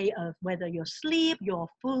way of whether your sleep, your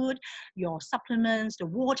food, your supplements, the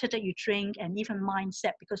water that you drink, and even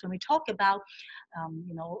mindset. Because when we talk about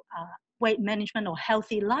weight management or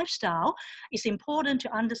healthy lifestyle, it's important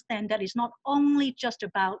to understand that it's not only just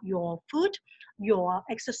about your food, your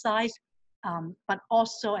exercise, but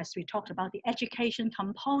also, as we talked about, the education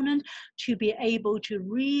component, to be able to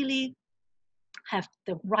really have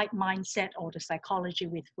the right mindset or the psychology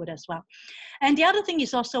with food as well. And the other thing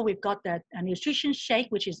is also we've got the nutrition shake,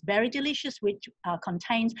 which is very delicious, which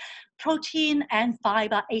contains protein and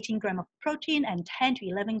fiber, 18 grams of protein and 10 to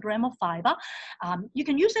 11 grams of fiber. You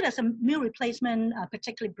can use it as a meal replacement,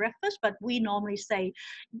 particularly breakfast, but we normally say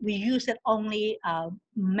we use it only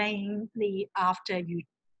mainly after you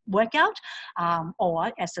workout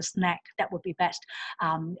or as a snack. That would be best.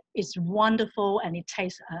 It's wonderful and it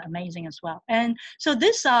tastes amazing as well. And so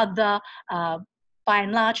these are the by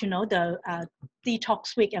and large, the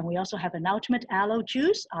detox week, and we also have an ultimate aloe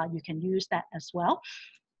juice. You can use that as well.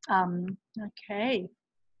 Okay,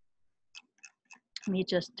 let me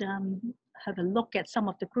just have a look at some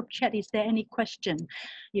of the group chat. Is there any question?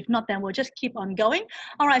 If not, then we'll just keep on going.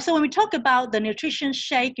 All right, so when we talk about the nutrition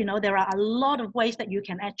shake, there are a lot of ways that you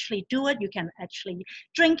can actually do it. You can actually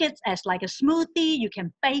drink it as like a smoothie. You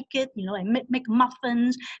can bake it, and make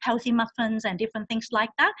muffins, healthy muffins and different things like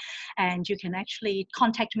that. And you can actually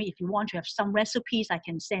contact me if you want to have some recipes. I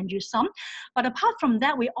can send you some. But apart from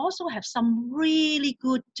that, we also have some really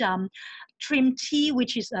good trim tea,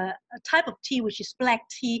 which is a type of tea, which is black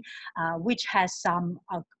tea, which has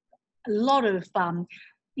a lot of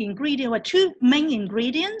ingredient, or two main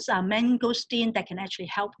ingredients, mangosteen, that can actually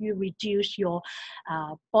help you reduce your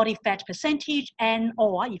body fat percentage, and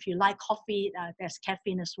or if you like coffee, there's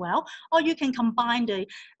caffeine as well, or you can combine the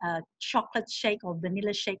chocolate shake or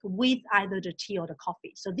vanilla shake with either the tea or the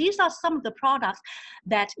coffee. So these are some of the products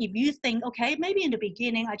that if you think, okay, maybe in the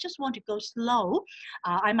beginning I just want to go slow,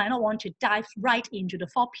 I might not want to dive right into the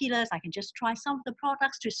 4 pillars, I can just try some of the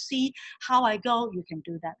products to see how I go. You can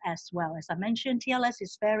do that as well. As I mentioned, TLS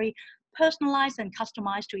is very personalized and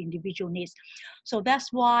customized to individual needs. So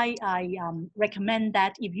that's why I recommend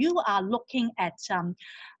that if you are looking at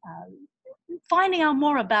finding out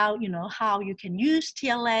more about, how you can use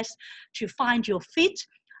TLS to find your fit,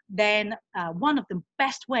 then one of the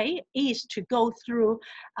best way is to go through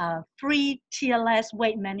a free TLS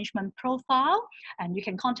weight management profile, and you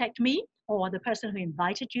can contact me or the person who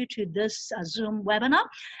invited you to this Zoom webinar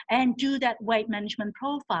and do that weight management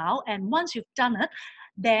profile. And once you've done it,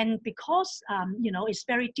 then because, you know, it's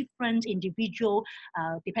very different individual,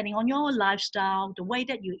 depending on your lifestyle, the way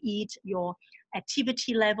that you eat, your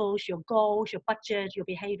activity levels, your goals, your budget, your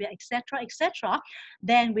behavior, etc.,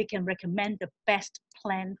 then we can recommend the best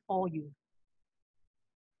plan for you.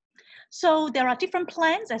 So there are different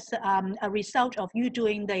plans as a result of you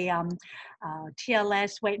doing the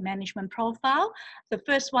TLS weight management profile. The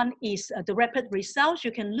first one is the rapid results.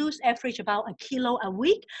 You can lose average about 1 kilo a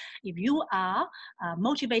week. If you are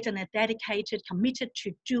motivated and dedicated, committed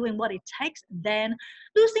to doing what it takes, then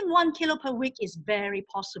losing 1 kilo per week is very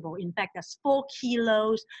possible. In fact, that's 4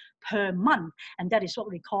 kilos per month, and that is what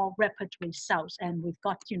we call rapid results. And we've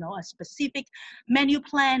got, you know, a specific menu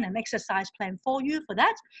plan and exercise plan for you for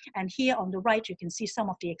that. And here on the right, you can see some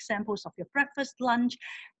of the examples of your breakfast, lunch,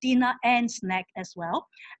 dinner, and snack as well.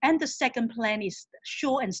 And the second plan is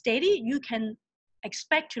sure and steady. You can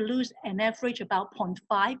expect to lose an average about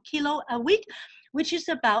 0.5 kilo a week, which is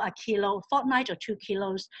about 1 kilo a fortnight or 2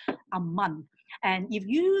 kilos a month. And if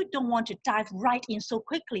you don't want to dive right in so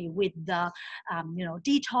quickly with the, you know,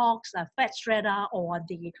 detox, fat shredder, or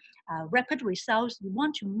the rapid results, you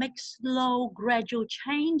want to make slow, gradual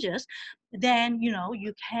changes, then, you know,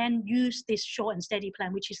 you can use this short and steady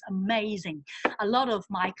plan, which is amazing. A lot of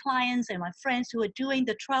my clients and my friends who are doing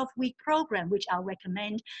the 12-week program, which I'll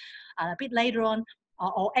recommend a bit later on,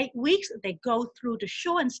 or 8 weeks, they go through the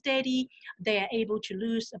short and steady. They are able to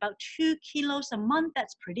lose about 2 kilos a month.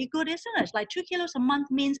 That's pretty good, isn't it? Like 2 kilos a month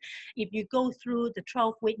means if you go through the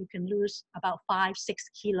 12-week, you can lose about 5-6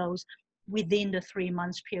 kilos within the 3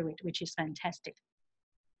 months period, which is fantastic.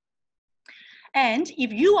 And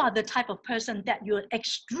if you are the type of person that you're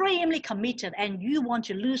extremely committed and you want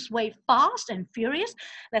to lose weight fast and furious,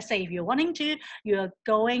 let's say if you're going to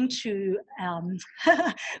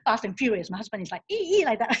fast and furious. My husband is like,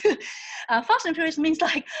 like that. Fast and furious means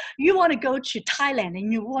like you want to go to Thailand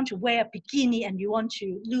and you want to wear a bikini and you want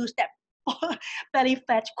to lose that belly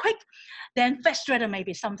fat quick, then fat shredder may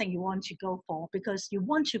be something you want to go for because you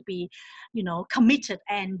want to be, you know, committed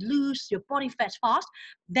and lose your body fat fast.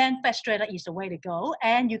 Then fat shredder is the way to go,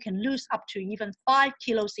 and you can lose up to even 5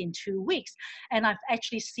 kilos in 2 weeks. And I've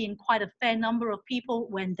actually seen quite a fair number of people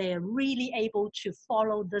when they're really able to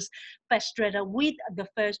follow this fat shredder, with the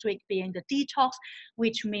first week being the detox,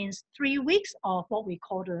 which means 3 weeks of what we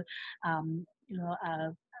call the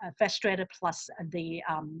fat shredder plus the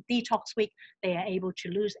detox week. They are able to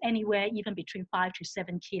lose anywhere even between 5 to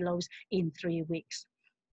 7 kilos in 3 weeks.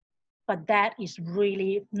 But that is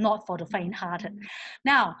really not for the faint-hearted.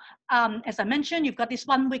 Now, as I mentioned, you've got this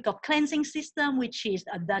 1 week of cleansing system, which is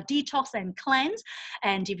the detox and cleanse.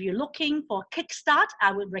 And if you're looking for a kickstart,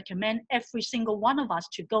 I would recommend every single one of us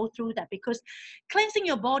to go through that, because cleansing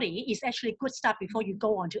your body is actually a good start before you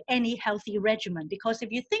go on to any healthy regimen. Because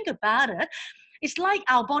if you think about it, it's like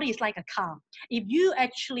our body is like a car. If you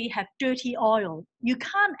actually have dirty oil, you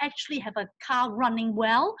can't actually have a car running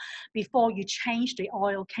well before you change the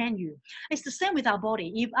oil, can you? It's the same with our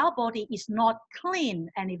body. If our body is not clean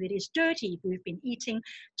and if it is dirty, if we've been eating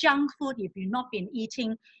junk food, if you've not been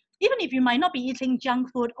eating, even if you might not be eating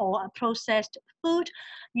junk food or processed food,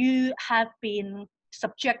 you have been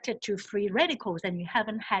subjected to free radicals and you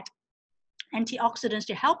haven't had antioxidants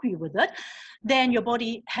to help you with it, then your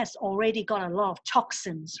body has already got a lot of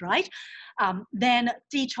toxins, right? Then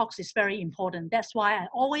detox is very important. That's why I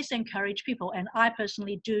always encourage people, and I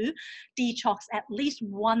personally do detox at least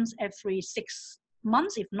once every 6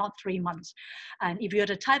 months, if not 3 months. And if you're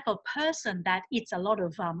the type of person that eats a lot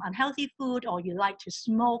of unhealthy food, or you like to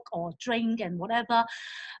smoke or drink and whatever,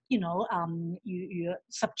 you know, you're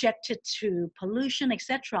subjected to pollution,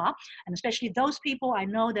 etc. And especially those people, I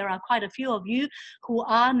know there are quite a few of you who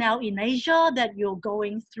are now in Asia, that you're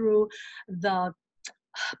going through the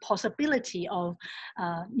possibility of,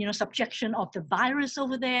 you know, subjection of the virus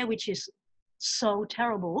over there, which is so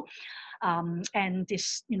terrible. And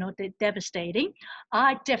this, you know, devastating.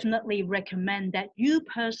 I definitely recommend that you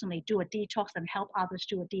personally do a detox and help others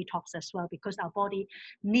do a detox as well, because our body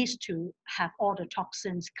needs to have all the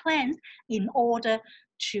toxins cleansed in order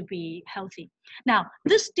to be healthy. Now,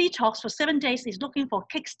 this detox for 7 days is looking for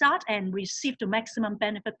kickstart and receive the maximum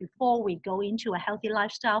benefit before we go into a healthy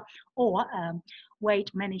lifestyle or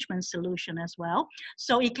weight management solution as well.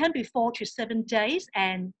 So it can be 4 to 7 days,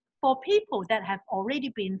 and for people that have already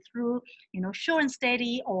been through, you know, short and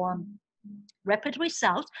steady or rapid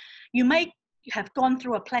results, you may have gone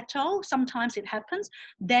through a plateau, sometimes it happens,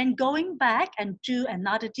 then going back and do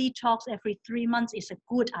another detox every 3 months is a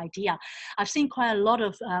good idea. I've seen quite a lot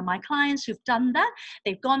of my clients who've done that.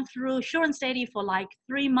 They've gone through sure and steady for like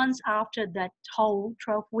 3 months after that whole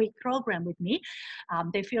 12-week program with me.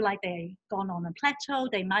 They feel like they've gone on a plateau.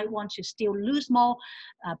 They might want to still lose more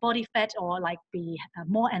body fat or like be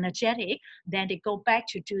more energetic. Then they go back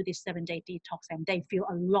to do this 7-day detox and they feel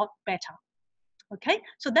a lot better. Okay,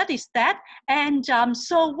 so that is that. And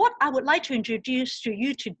so what I would like to introduce to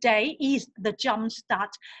you today is the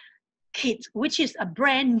Jumpstart Kit, which is a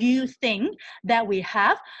brand new thing that we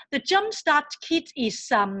have. The Jumpstart Kit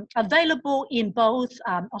is available in both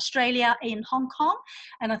Australia and Hong Kong,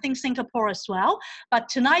 and I think Singapore as well. But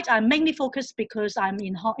tonight I'm mainly focused because I'm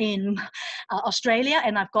in Australia,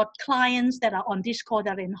 and I've got clients that are on this call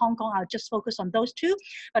that are in Hong Kong. I'll just focus on those two.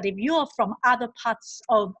 But if you're from other parts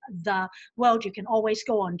of the world, you can always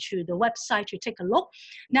go onto the website to take a look.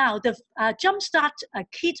 Now, the Jumpstart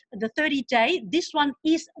Kit, the 30-day, this one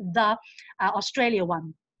is the Australia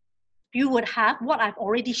one. You would have what I've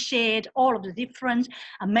already shared, all of the different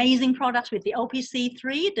amazing products with the OPC3,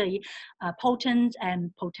 the potent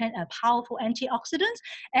and powerful antioxidants,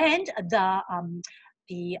 and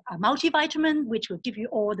the multivitamin, which will give you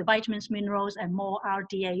all the vitamins, minerals, and more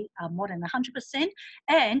RDA, more than 100%.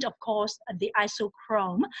 And of course, the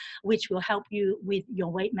isochrome, which will help you with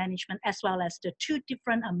your weight management, as well as the 2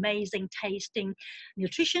 different amazing tasting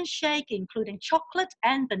nutrition shake, including chocolate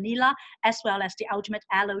and vanilla, as well as the ultimate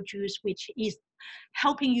aloe juice, which is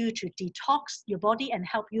helping you to detox your body and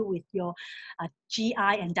help you with your GI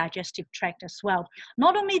and digestive tract as well.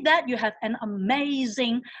 Not only that, you have an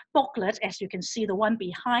amazing booklet, as you can see, the one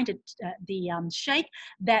behind it, the shake,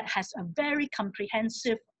 that has a very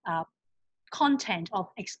comprehensive content of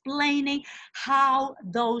explaining how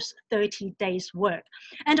those 30 days work.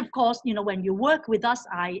 And of course, you know, when you work with us,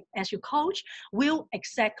 I, as your coach, will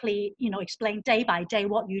exactly, you know, explain day by day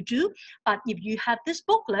what you do. But if you have this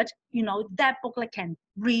booklet, you know, that booklet can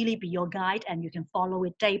really be your guide and you can follow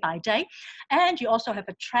it day by day. And you also have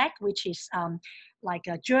a track, which is like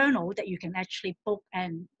a journal that you can actually book,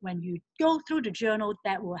 and when you go through the journal,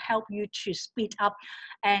 that will help you to speed up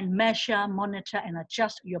and measure, monitor, and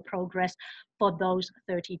adjust your progress for those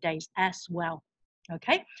 30 days as well.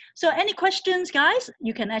 Okay, so any questions, guys?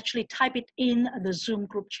 You can actually type it in the Zoom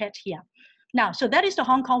group chat here. Now, so that is the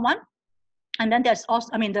Hong Kong one. And then there's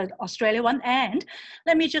also, the Australia one. And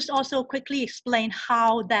let me just also quickly explain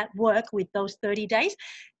how that works with those 30 days.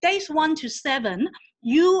 Days 1 to 7,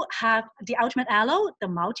 you have the Ultimate Aloe, the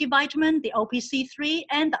multivitamin, the OPC3,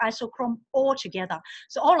 and the isochrome all together.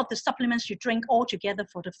 So all of the supplements you drink all together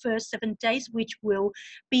for the first 7 days, which will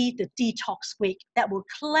be the detox week. That will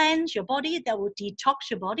cleanse your body, that will detox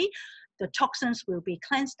your body. The toxins will be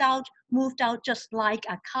cleansed out, moved out, just like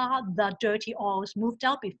a car, the dirty oils moved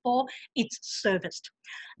out before it's serviced.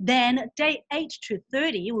 Then day 8 to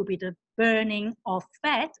 30 will be the burning of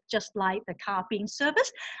fat, just like the car being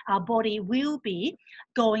serviced. Our body will be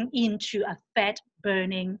going into a fat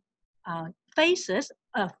burning phases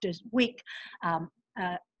of this week,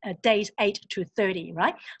 days 8 to 30,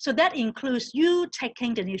 right? So that includes you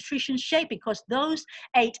taking the nutrition shake, because those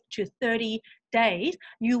 8 to 30 days,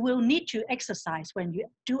 you will need to exercise. When you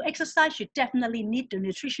do exercise, you definitely need the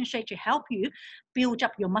nutrition shake to help you build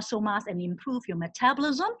up your muscle mass and improve your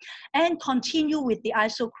metabolism, and continue with the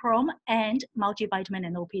isochrome and multivitamin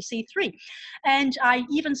and OPC3. And I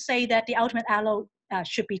even say that the Ultimate Aloe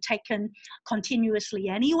should be taken continuously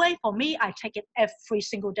anyway. For me, I take it every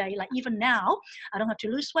single day. Like even now, I don't have to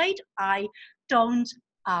lose weight. I don't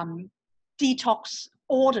detox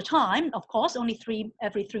all the time, of course, only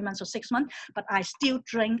every 3 months or 6 months, but I still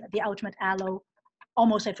drink the Ultimate Aloe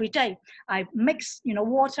almost every day. I mix,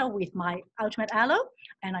 water with my Ultimate Aloe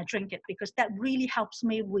and I drink it, because that really helps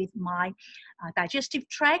me with my digestive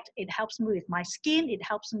tract. It helps me with my skin. It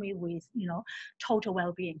helps me with, total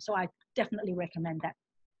well-being. So I definitely recommend that.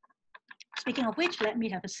 Speaking of which, let me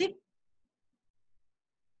have a sip.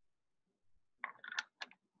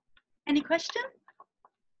 Any question?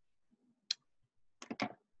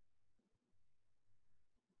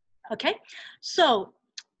 Okay, so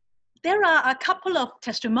there are a couple of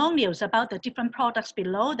testimonials about the different products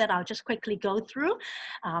below that I'll just quickly go through.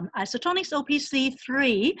 Isotonics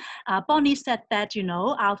OPC3, Bonnie said that,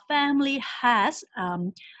 our family has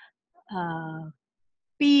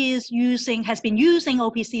been using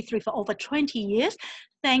OPC3 for over 20 years.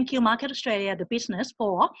 thank you, Market Australia, the business,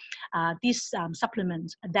 for this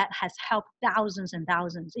supplement that has helped thousands and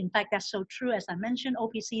thousands. In fact, that's so true. As I mentioned,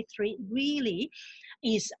 OPC3 really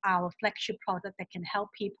is our flagship product that can help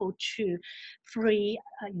people to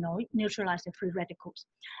neutralize the free radicals.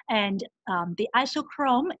 And the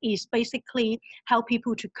isochrome is basically help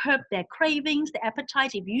people to curb their cravings, the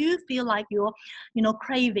appetite. If you feel like you're,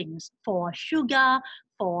 cravings for sugar,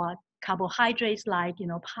 for carbohydrates like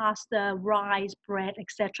pasta, rice, bread,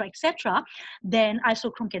 etc., then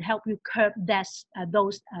isochrome can help you curb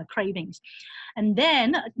those cravings. And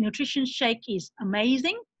then nutrition shake is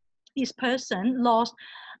amazing. This person lost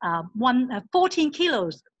 14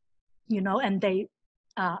 kilos, and they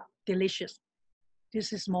are delicious.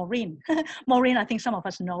 This is Maureen. Maureen, I think some of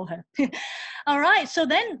us know her. All right, so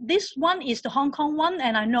then this one is the Hong Kong one,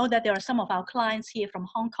 and I know that there are some of our clients here from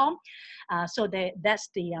Hong Kong. So that's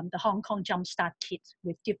the Hong Kong Jumpstart Kit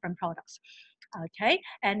with different products. Okay,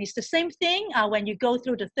 and it's the same thing when you go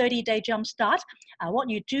through the 30-day Jumpstart. What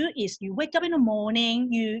you do is you wake up in the morning,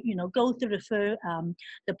 you go through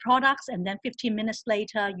the products, and then 15 minutes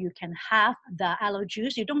later you can have the aloe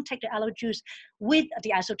juice. You don't take the aloe juice with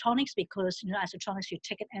the isotonics because isotonics you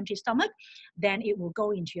take an empty stomach, then it will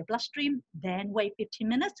go into your bloodstream. Then wait 15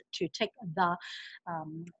 minutes to take the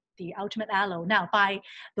ultimate aloe. Now, by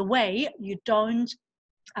the way, you don't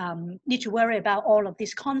need to worry about all of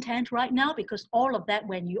this content right now, because all of that,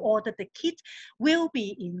 when you order the kit, will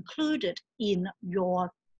be included in your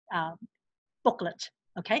booklet.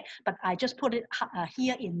 Okay, but I just put it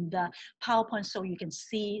here in the PowerPoint so you can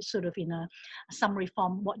see sort of in a summary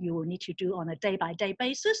form what you will need to do on a day-by-day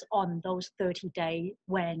basis on those 30 days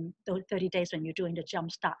when you're doing the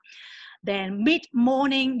Jumpstart. Then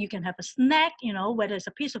mid-morning, you can have a snack, whether it's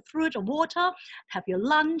a piece of fruit or water, have your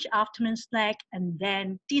lunch, afternoon snack, and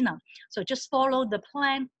then dinner. So just follow the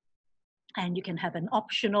plan, and you can have an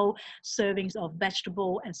optional servings of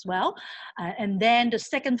vegetable as well. And then the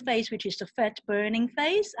second phase, which is the fat burning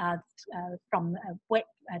phase, from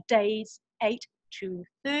days 8 to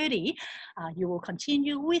 30, you will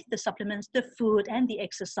continue with the supplements, the food, and the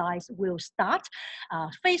exercise will start.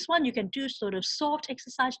 Phase 1, you can do sort of soft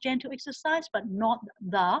exercise, gentle exercise, but not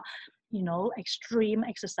the extreme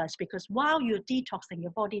exercise, because while you're detoxing,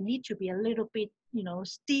 your body needs to be a little bit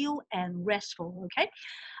still and restful. Okay,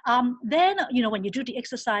 then when you do the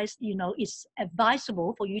exercise, it's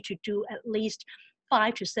advisable for you to do at least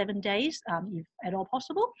 5 to 7 days, if at all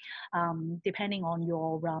possible, depending on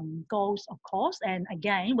your goals, of course. And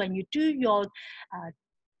again, when you do your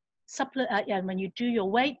when you do your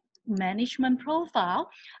weight management profile,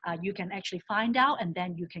 you can actually find out, and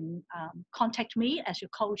then you can contact me as your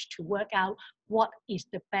coach to work out what is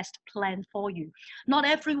the best plan for you. Not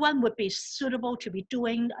everyone would be suitable to be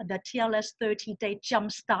doing the TLS 30-day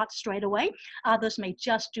Jumpstart straight away. Others may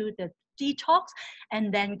just do the detox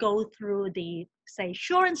and then go through the, say,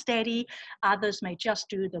 sure and steady. Others may just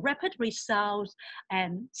do the rapid results,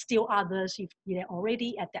 and still others, if they're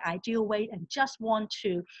already at the ideal weight and just want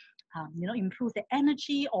to improve their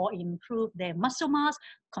energy or improve their muscle mass,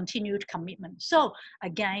 continued commitment. So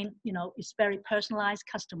again, it's very personalized,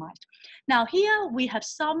 customized. Now here we have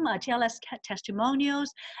some TLS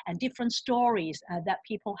testimonials and different stories that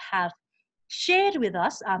people have shared with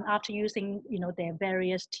us after using their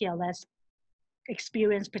various TLS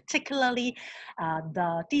experience, particularly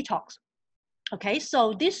the detox. Okay,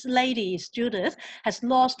 so this lady, Judith, has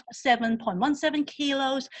lost 7.17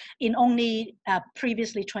 kilos in only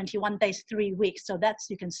previously 21 days, 3 weeks. So that's,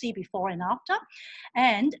 you can see before and after.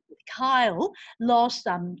 And Kyle lost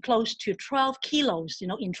close to 12 kilos,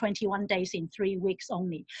 in 21 days, in 3 weeks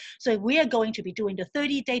only. So if we are going to be doing the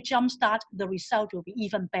 30-day Jumpstart, the result will be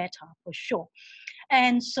even better for sure.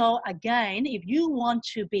 And so again, if you want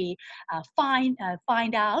to be find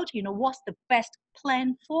out what's the best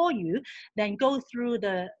plan for you, then go through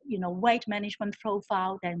the weight management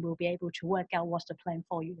profile, then we'll be able to work out what's the plan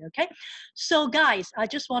for you. Okay, so guys, I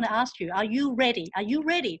just want to ask you, are you ready? Are you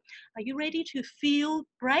ready? Are you ready to feel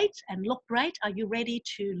great and look great? Are you ready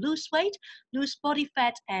to lose weight, lose body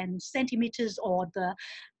fat and centimeters, or the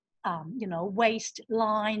waist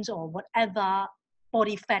lines, or whatever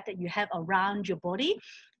body fat that you have around your body,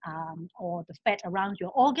 or the fat around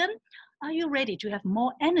your organ? Are you ready to have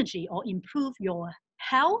more energy or improve your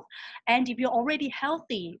health? And if you're already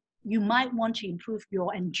healthy, you might want to improve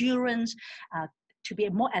your endurance, to be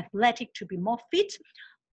more athletic, to be more fit.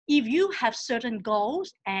 If you have certain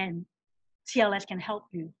goals and TLS can help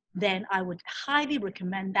you, then I would highly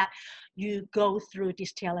recommend that you go through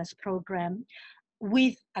this TLS program.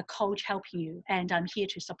 with a coach helping you, and I'm here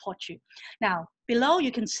to support you. Now, below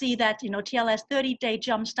you can see that, TLS 30-day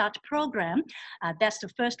Jumpstart program. That's the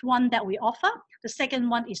first one that we offer. The second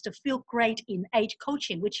one is the Feel Great in 8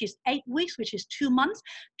 coaching, which is 8 weeks, which is 2 months.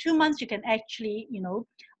 2 months you can actually,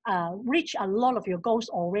 reach a lot of your goals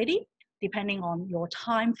already, depending on your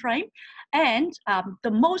time frame. And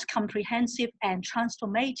the most comprehensive and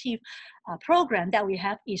transformative program that we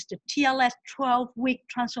have is the TLS 12-week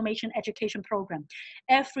transformation education program.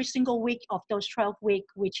 Every single week of those 12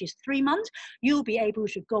 weeks, which is 3 months, you'll be able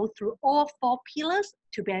to go through all 4 pillars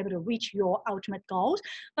to be able to reach your ultimate goals.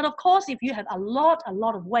 But of course, if you have a lot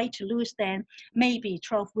of weight to lose, then maybe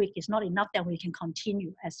 12 weeks is not enough, then we can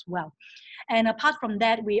continue as well. And apart from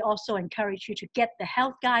that, we also encourage you to get the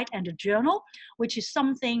health guide and the journal, which is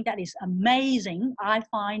something that is amazing, I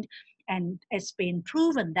find. And it's been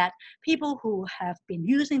proven that people who have been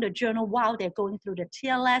using the journal while they're going through the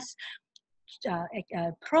TLS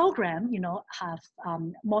program, have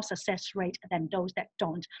more success rate than those that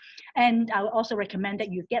don't. And I would also recommend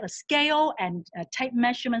that you get a scale and tape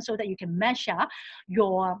measurement so that you can measure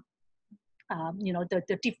your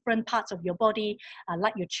the different parts of your body,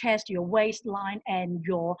 like your chest, your waistline, and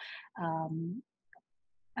your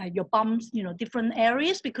bumps, different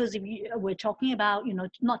areas, because we're talking about,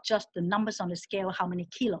 not just the numbers on the scale, how many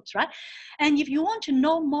kilos, right? And if you want to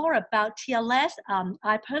know more about TLS,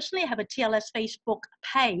 I personally have a TLS Facebook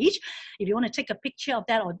page. If you want to take a picture of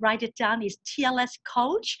that or write it down, it's TLS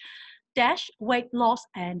Coach Weight Loss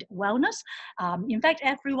and Wellness. In fact,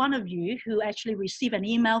 every one of you who actually receive an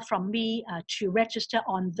email from me to register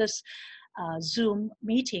on this Zoom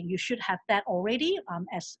meeting, you should have that already,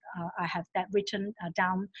 as I have that written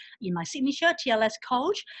down in my signature, TLS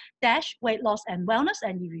Coach Weight Loss and Wellness,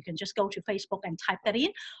 and you can just go to Facebook and type that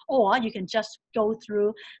in, or you can just go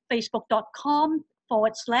through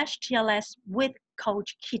facebook.com/TLS with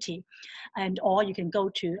Coach Kitty, or you can go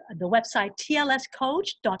to the website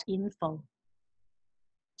tlscoach.info.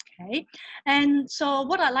 Okay, and so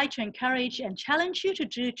what I'd like to encourage and challenge you to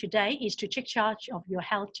do today is to take charge of your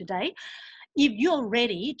health today. If you're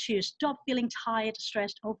ready to stop feeling tired,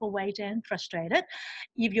 stressed, overweight, and frustrated,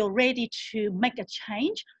 if you're ready to make a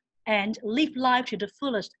change and live life to the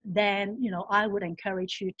fullest, then I would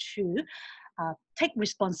encourage you to take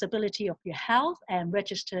responsibility of your health and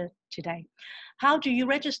register today. How do you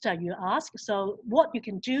register, you ask? So what you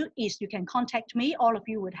can do is you can contact me. All of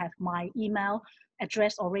you would have my email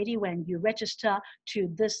address already when you register to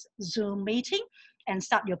this Zoom meeting and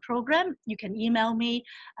start your program. You can email me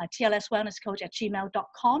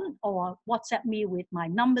tlswellnesscoach@gmail.com or WhatsApp me with my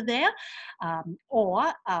number there.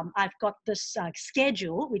 Or I've got this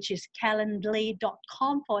schedule, which is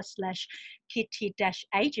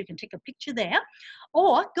calendly.com/kitty-8. You can take a picture there.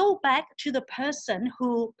 Or go back to the person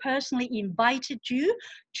who personally invited you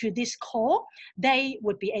to this call. They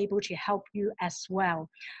would be able to help you as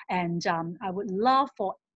well. And I would love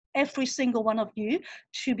for every single one of you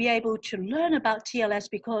to be able to learn about TLS,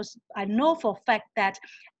 because I know for a fact that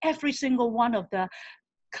every single one of the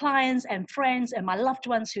clients and friends and my loved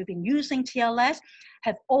ones who've been using TLS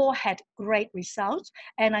have all had great results.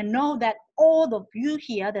 And I know that all of you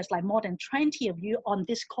here, there's like more than 20 of you on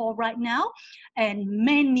this call right now, and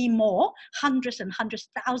many more, hundreds and hundreds,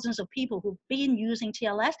 thousands of people who've been using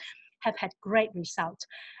TLS have had great results.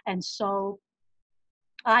 And so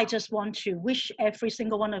I just want to wish every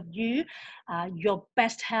single one of you your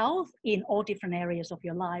best health in all different areas of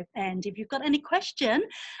your life. And if you've got any question,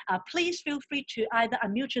 please feel free to either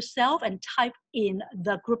unmute yourself and type in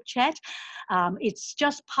the group chat. It's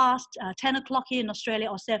just past 10 o'clock here in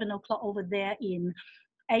Australia, or 7 o'clock over there in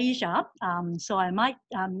Asia. So I might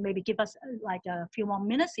maybe give us like a few more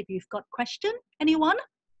minutes if you've got question. Anyone?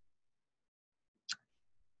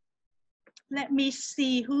 Let me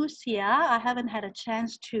see who's here. I haven't had a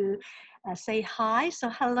chance to say hi. So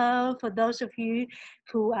hello for those of you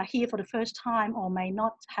who are here for the first time or may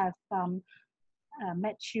not have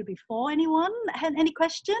met you before. Anyone? Any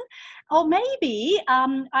question? Or maybe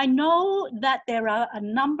I know that there are a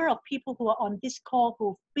number of people who are on this call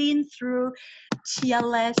who've been through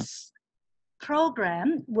TLS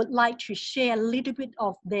program, would like to share a little bit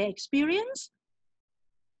of their experience.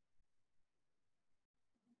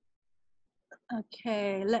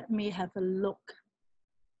 Okay, let me have a look.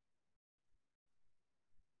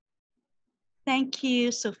 Thank you,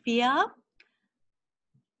 Sophia.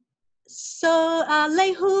 So,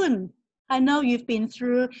 Lei Hoon, I know you've been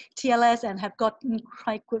through TLS and have gotten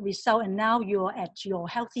quite good result, and now you're at your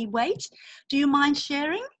healthy weight. Do you mind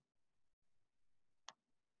sharing?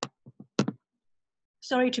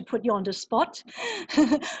 Sorry to put you on the spot,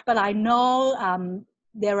 but I know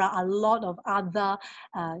there are a lot of other,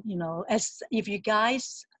 as if you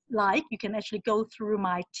guys like, you can actually go through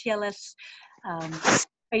my TLS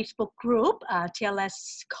Facebook group,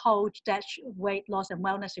 TLS Coach Weight Loss and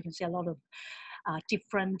Wellness. You can see a lot of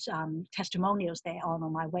different testimonials there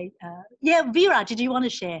on my way. Yeah, Vera, did you want to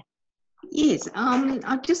share? Yes,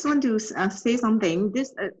 I just want to say something.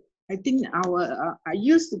 This, I think I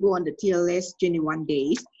used to go on the TLS Journey 1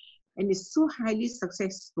 days, and it's so highly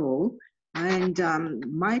successful. And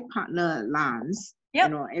my partner Lance,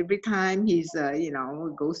 Yep. every time he's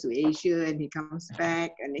goes to Asia and he comes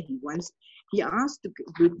back and he asked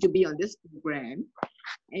to be on this program,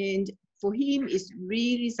 and for him it's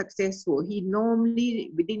really successful. He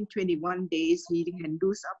normally within 21 days he can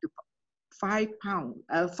lose up to 5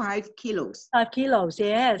 kilos. 5 kilos,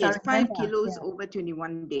 yes. Yes, 5 kilos yeah. over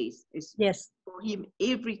 21 days. It's yes. For him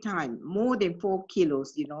every time, more than 4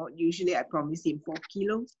 kilos, usually I promise him 4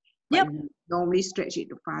 kilos, but Yep. he normally stretch it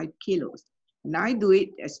to 5 kilos. And I do it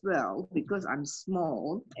as well because I'm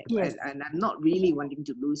small, Yes. and I'm not really wanting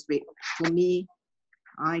to lose weight. For me,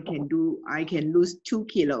 I can lose 2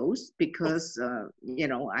 kilos because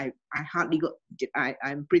I hardly got,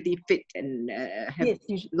 I'm pretty fit and have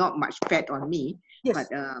not much fat on me. Yes. But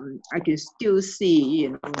I can still see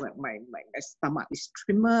my stomach is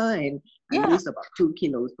trimmer, and I lose about 2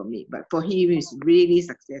 kilos for me. But for him it's really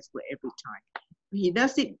successful every time. He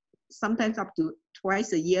does it sometimes up to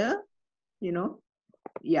twice a year,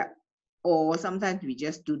 yeah, or sometimes we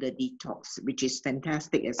just do the detox, which is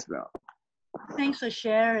fantastic as well. Thanks for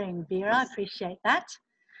sharing, Vera. I appreciate that.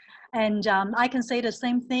 And I can say the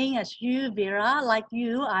same thing as you, Vera. Like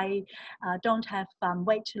you, I don't have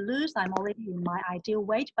weight to lose. I'm already in my ideal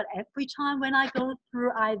weight. But every time when I go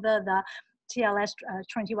through either the TLS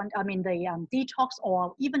 21, the detox,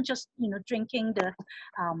 or even just drinking the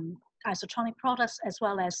isotonic products, as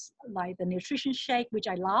well as like the nutrition shake, which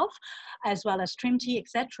I love, as well as stream tea,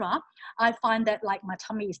 etc. I find that like my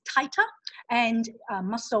tummy is tighter and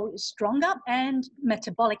muscle is stronger, and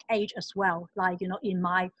metabolic age as well. Like in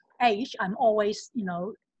my age, I'm always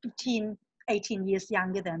 15, 18 years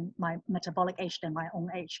younger than my metabolic age than my own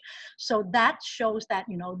age. So that shows that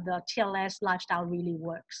the TLS lifestyle really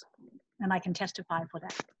works, and I can testify for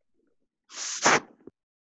that.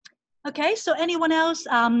 Okay, so anyone else?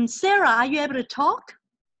 Sarah, are you able to talk?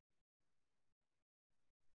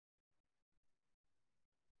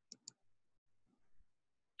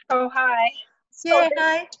 Oh, hi. Yeah,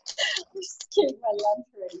 hi. Just getting my lunch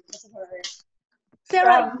ready.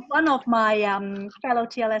 Sarah is one of my fellow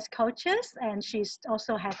TLS coaches, and she's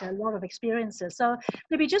also had a lot of experiences. So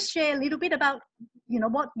maybe just share a little bit about,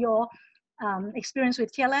 what your experience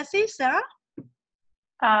with TLS is, Sarah?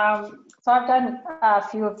 So I've done a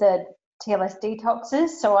few of the TLS detoxes.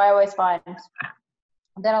 So I always find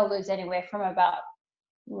that I'll lose anywhere from about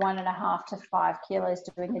 1.5 to 5 kilos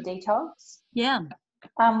doing the detox. Yeah.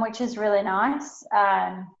 Which is really nice.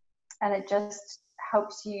 And it just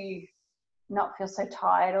helps you not feel so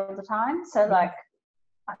tired all the time. So like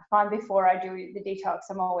I find before I do the detox,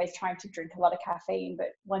 I'm always trying to drink a lot of caffeine, but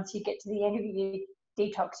once you get to the end of your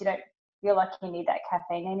detox, you don't feel like you need that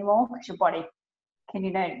caffeine anymore because your body can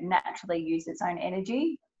naturally use its own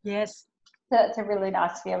energy. Yes. So it's a really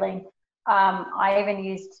nice feeling. I even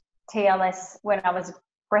used TLS when I was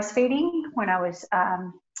breastfeeding, when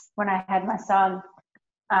I had my son,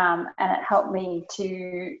 and it helped me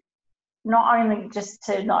to not only just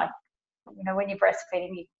to when you're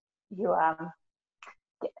breastfeeding, you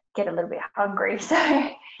get a little bit hungry. So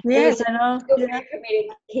yes, I know. It was good for me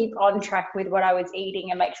to keep on track with what I was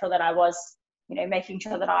eating and make sure that I was, making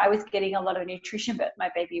sure that I was getting a lot of nutrition, but my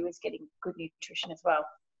baby was getting good nutrition as well.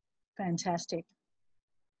 Fantastic.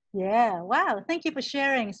 Yeah, wow. Thank you for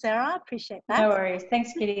sharing, Sarah. Appreciate that. No worries.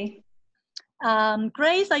 Thanks, Kitty.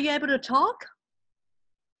 Grace, are you able to talk?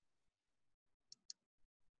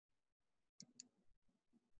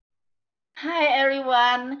 Hi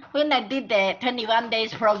everyone. When I did the 21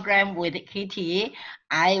 days program with Kitty,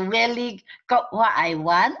 I really got what I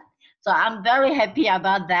want. So I'm very happy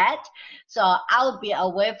about that. So I'll be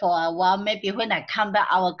away for a while. Maybe when I come back,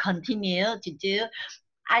 I will continue to do.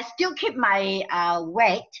 I still keep my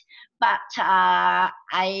weight, but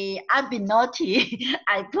I've been naughty.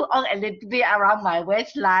 I put on a little bit around my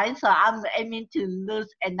waistline. So I'm aiming to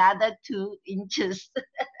lose another 2 inches.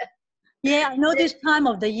 Yeah, I know this time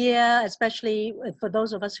of the year, especially for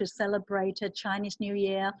those of us who celebrated Chinese New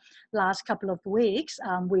Year last couple of weeks,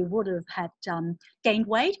 we would have had gained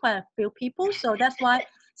weight, quite a few people. So that's why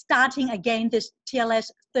starting again this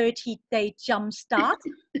TLS 30-day Jumpstart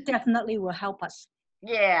definitely will help us.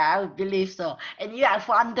 Yeah, I believe so. And you are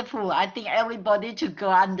wonderful. I think everybody should go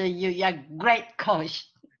under you. You're a great coach.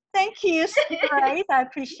 Thank you. So great. I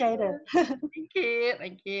appreciate it. Thank you.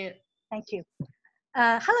 Thank you. Thank you.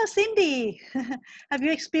 Hello, Cindy. Have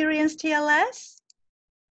you experienced TLS?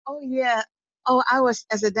 Oh yeah. Oh, I was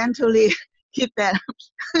accidentally hit that.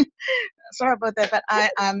 Sorry about that, but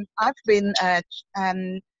I've been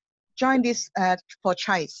joined this for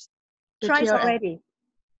choice. The Twice TLS. already.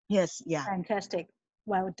 Yes, yeah. Fantastic.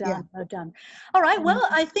 Well done, Yeah. well done. All right, well,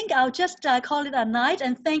 I think I'll just call it a night,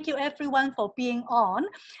 and thank you everyone for being on.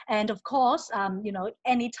 And of course, you know,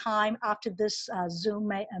 anytime after this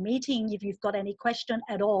Zoom meeting, if you've got any question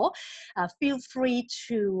at all, feel free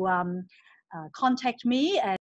to contact me.